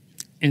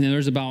 and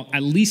there's about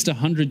at least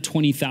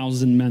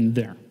 120,000 men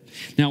there.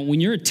 Now, when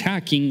you're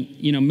attacking,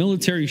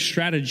 military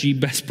strategy,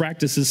 best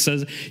practices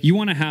says you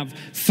want to have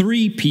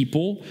 3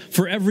 people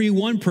for every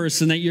 1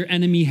 person that your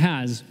enemy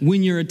has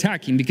when you're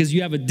attacking, because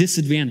you have a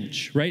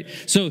disadvantage, right?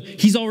 So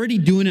he's already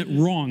doing it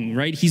wrong,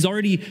 right? He's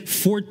already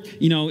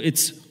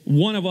it's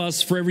one of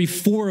us for every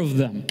 4 of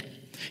them.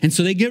 And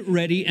so they get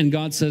ready, and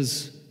God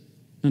says,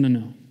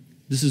 no.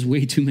 This is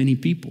way too many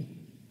people.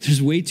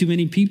 There's way too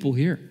many people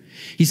here.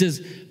 He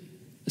says,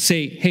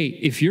 say, hey,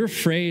 if you're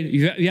afraid,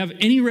 you have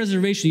any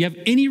reservation, you have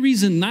any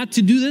reason not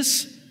to do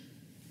this,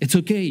 it's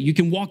okay. You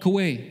can walk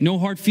away. No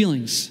hard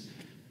feelings.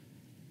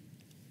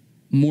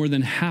 More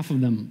than half of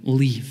them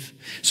leave.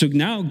 So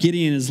now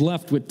Gideon is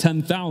left with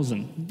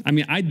 10,000.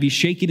 I'd be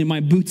shaking in my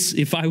boots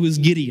if I was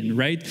Gideon,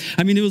 right?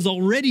 It was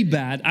already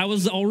bad. I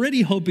was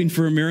already hoping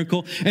for a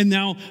miracle, and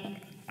now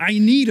I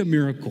need a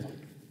miracle.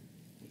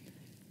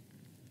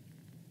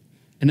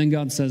 And then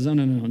God says,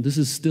 no, this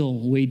is still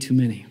way too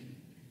many.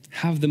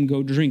 Have them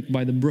go drink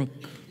by the brook.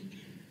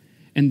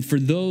 And for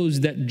those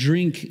that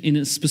drink in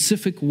a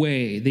specific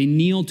way, they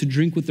kneel to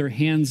drink with their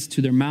hands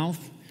to their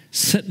mouth,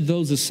 set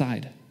those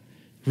aside,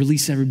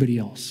 release everybody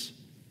else.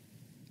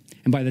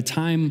 And by the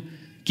time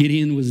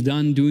Gideon was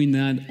done doing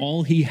that,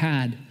 all he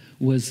had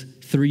was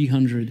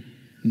 300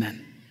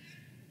 men.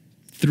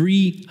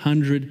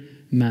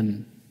 300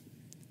 men.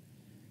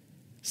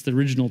 It's the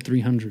original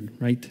 300,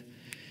 right?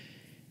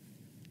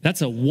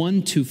 That's a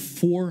 1 to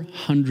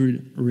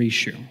 400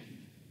 ratio.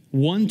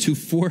 1 to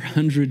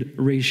 400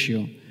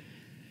 ratio.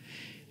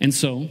 And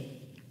so,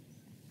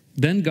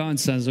 then God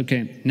says,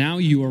 okay, now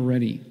you are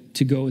ready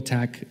to go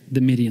attack the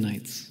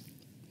Midianites.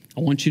 I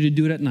want you to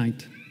do it at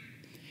night.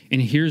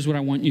 And here's what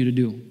I want you to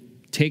do.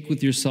 Take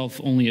with yourself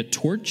only a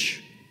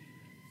torch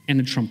and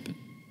a trumpet.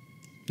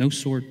 No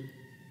sword,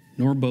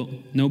 no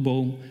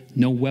bow,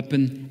 no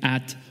weapon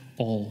at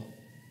all.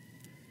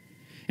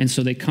 And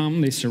so they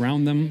come, they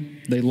surround them,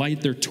 they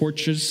light their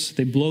torches,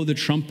 they blow the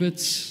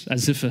trumpets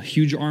as if a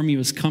huge army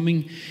was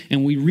coming.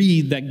 And we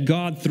read that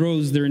God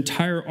throws their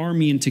entire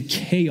army into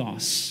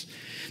chaos.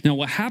 Now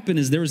what happened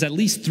is there was at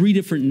least 3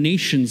 different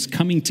nations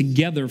coming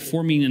together,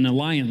 forming an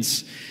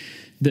alliance.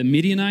 The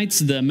Midianites,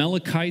 the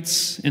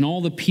Amalekites, and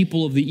all the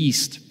people of the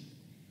east.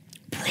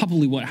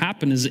 Probably what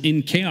happened is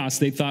in chaos,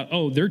 they thought,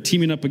 oh, they're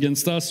teaming up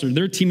against us, or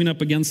they're teaming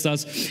up against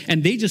us.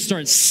 And they just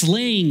start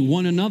slaying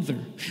one another.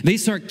 They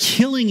start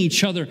killing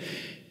each other.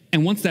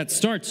 And once that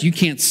starts, you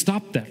can't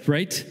stop that,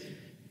 right?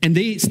 And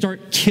they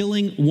start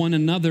killing one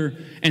another.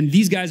 And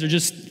these guys are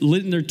just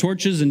lighting their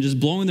torches and just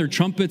blowing their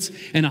trumpets.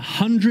 And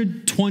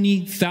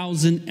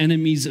 120,000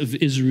 enemies of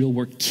Israel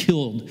were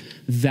killed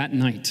that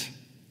night.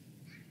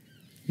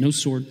 No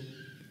sword,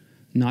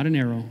 not an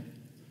arrow,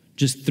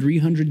 just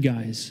 300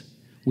 guys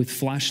with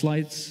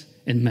flashlights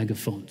and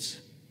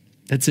megaphones.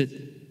 That's it.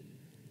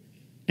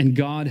 And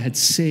God had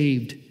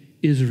saved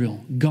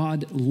Israel.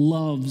 God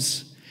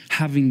loves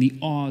having the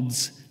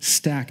odds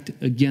stacked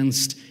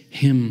against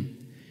him.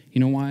 You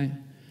know why?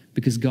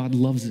 Because God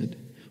loves it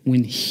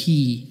when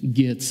he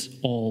gets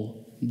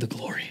all the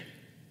glory.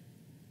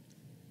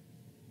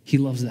 He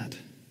loves that.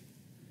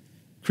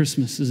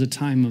 Christmas is a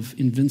time of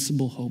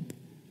invincible hope.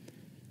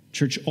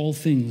 Church, all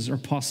things are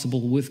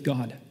possible with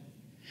God.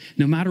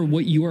 No matter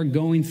what you are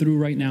going through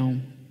right now,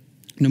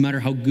 no matter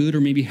how good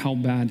or maybe how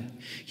bad,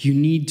 you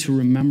need to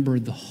remember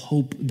the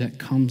hope that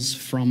comes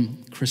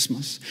from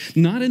Christmas.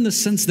 Not in the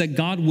sense that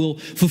God will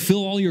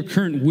fulfill all your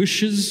current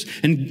wishes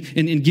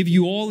and give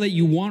you all that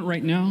you want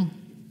right now,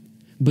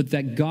 but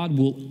that God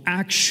will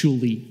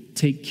actually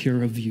take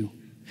care of you.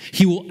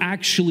 He will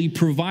actually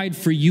provide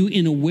for you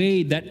in a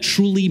way that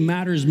truly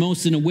matters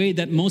most, in a way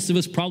that most of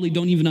us probably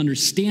don't even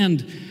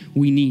understand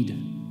we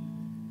need.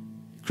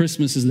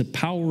 Christmas is the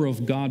power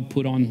of God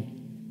put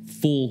on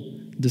full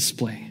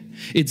display.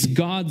 It's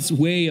God's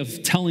way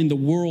of telling the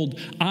world,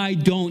 I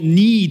don't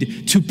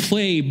need to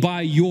play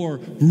by your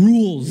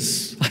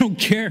rules. I don't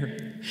care.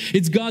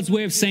 It's God's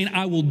way of saying,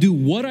 I will do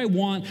what I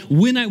want,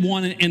 when I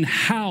want it, and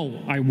how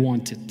I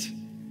want it.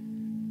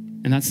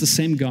 And that's the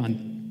same God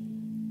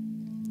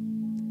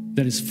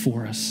that is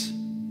for us.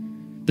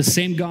 The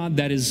same God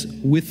that is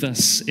with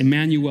us,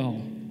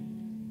 Emmanuel.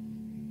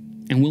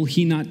 And will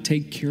he not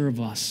take care of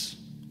us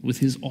with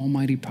his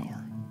almighty power?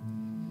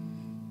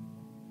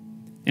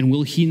 And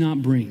will he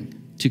not bring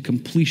to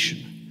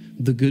completion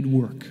the good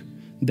work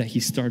that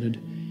he started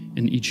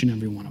in each and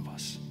every one of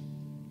us?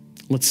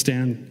 Let's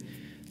stand.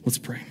 Let's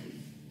pray.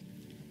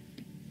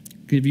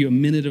 I'll give you a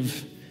minute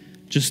of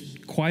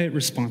just quiet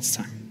response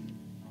time.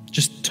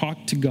 Just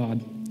talk to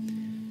God.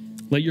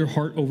 Let your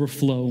heart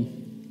overflow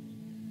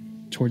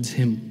towards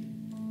him.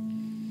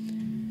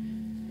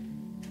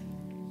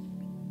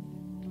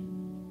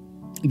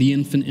 The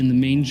infant in the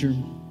manger,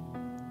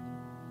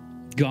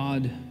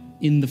 God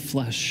in the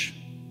flesh,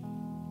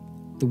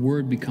 the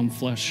Word become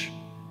flesh,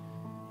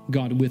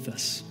 God with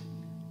us.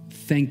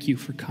 Thank you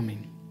for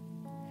coming.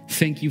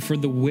 Thank you for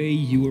the way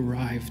you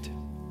arrived.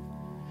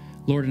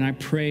 Lord, and I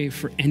pray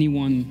for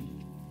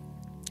anyone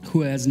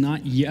who has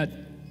not yet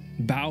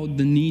bowed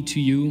the knee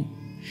to you,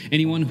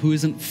 anyone who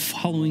isn't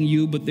following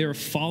you, but they're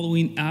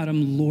following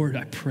Adam, Lord,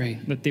 I pray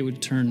that they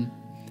would turn.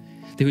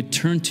 They would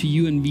turn to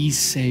you and be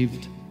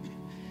saved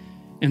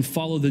and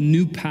follow the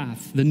new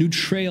path, the new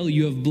trail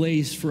you have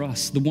blazed for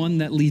us, the one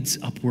that leads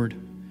upward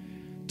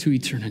to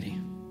eternity,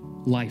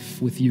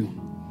 life with you.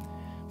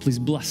 Please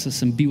bless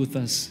us and be with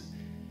us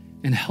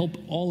and help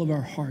all of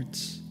our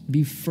hearts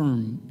be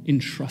firm in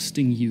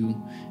trusting you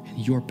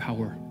and your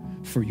power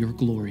for your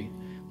glory.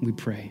 We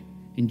pray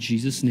in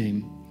Jesus'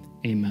 name,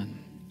 amen.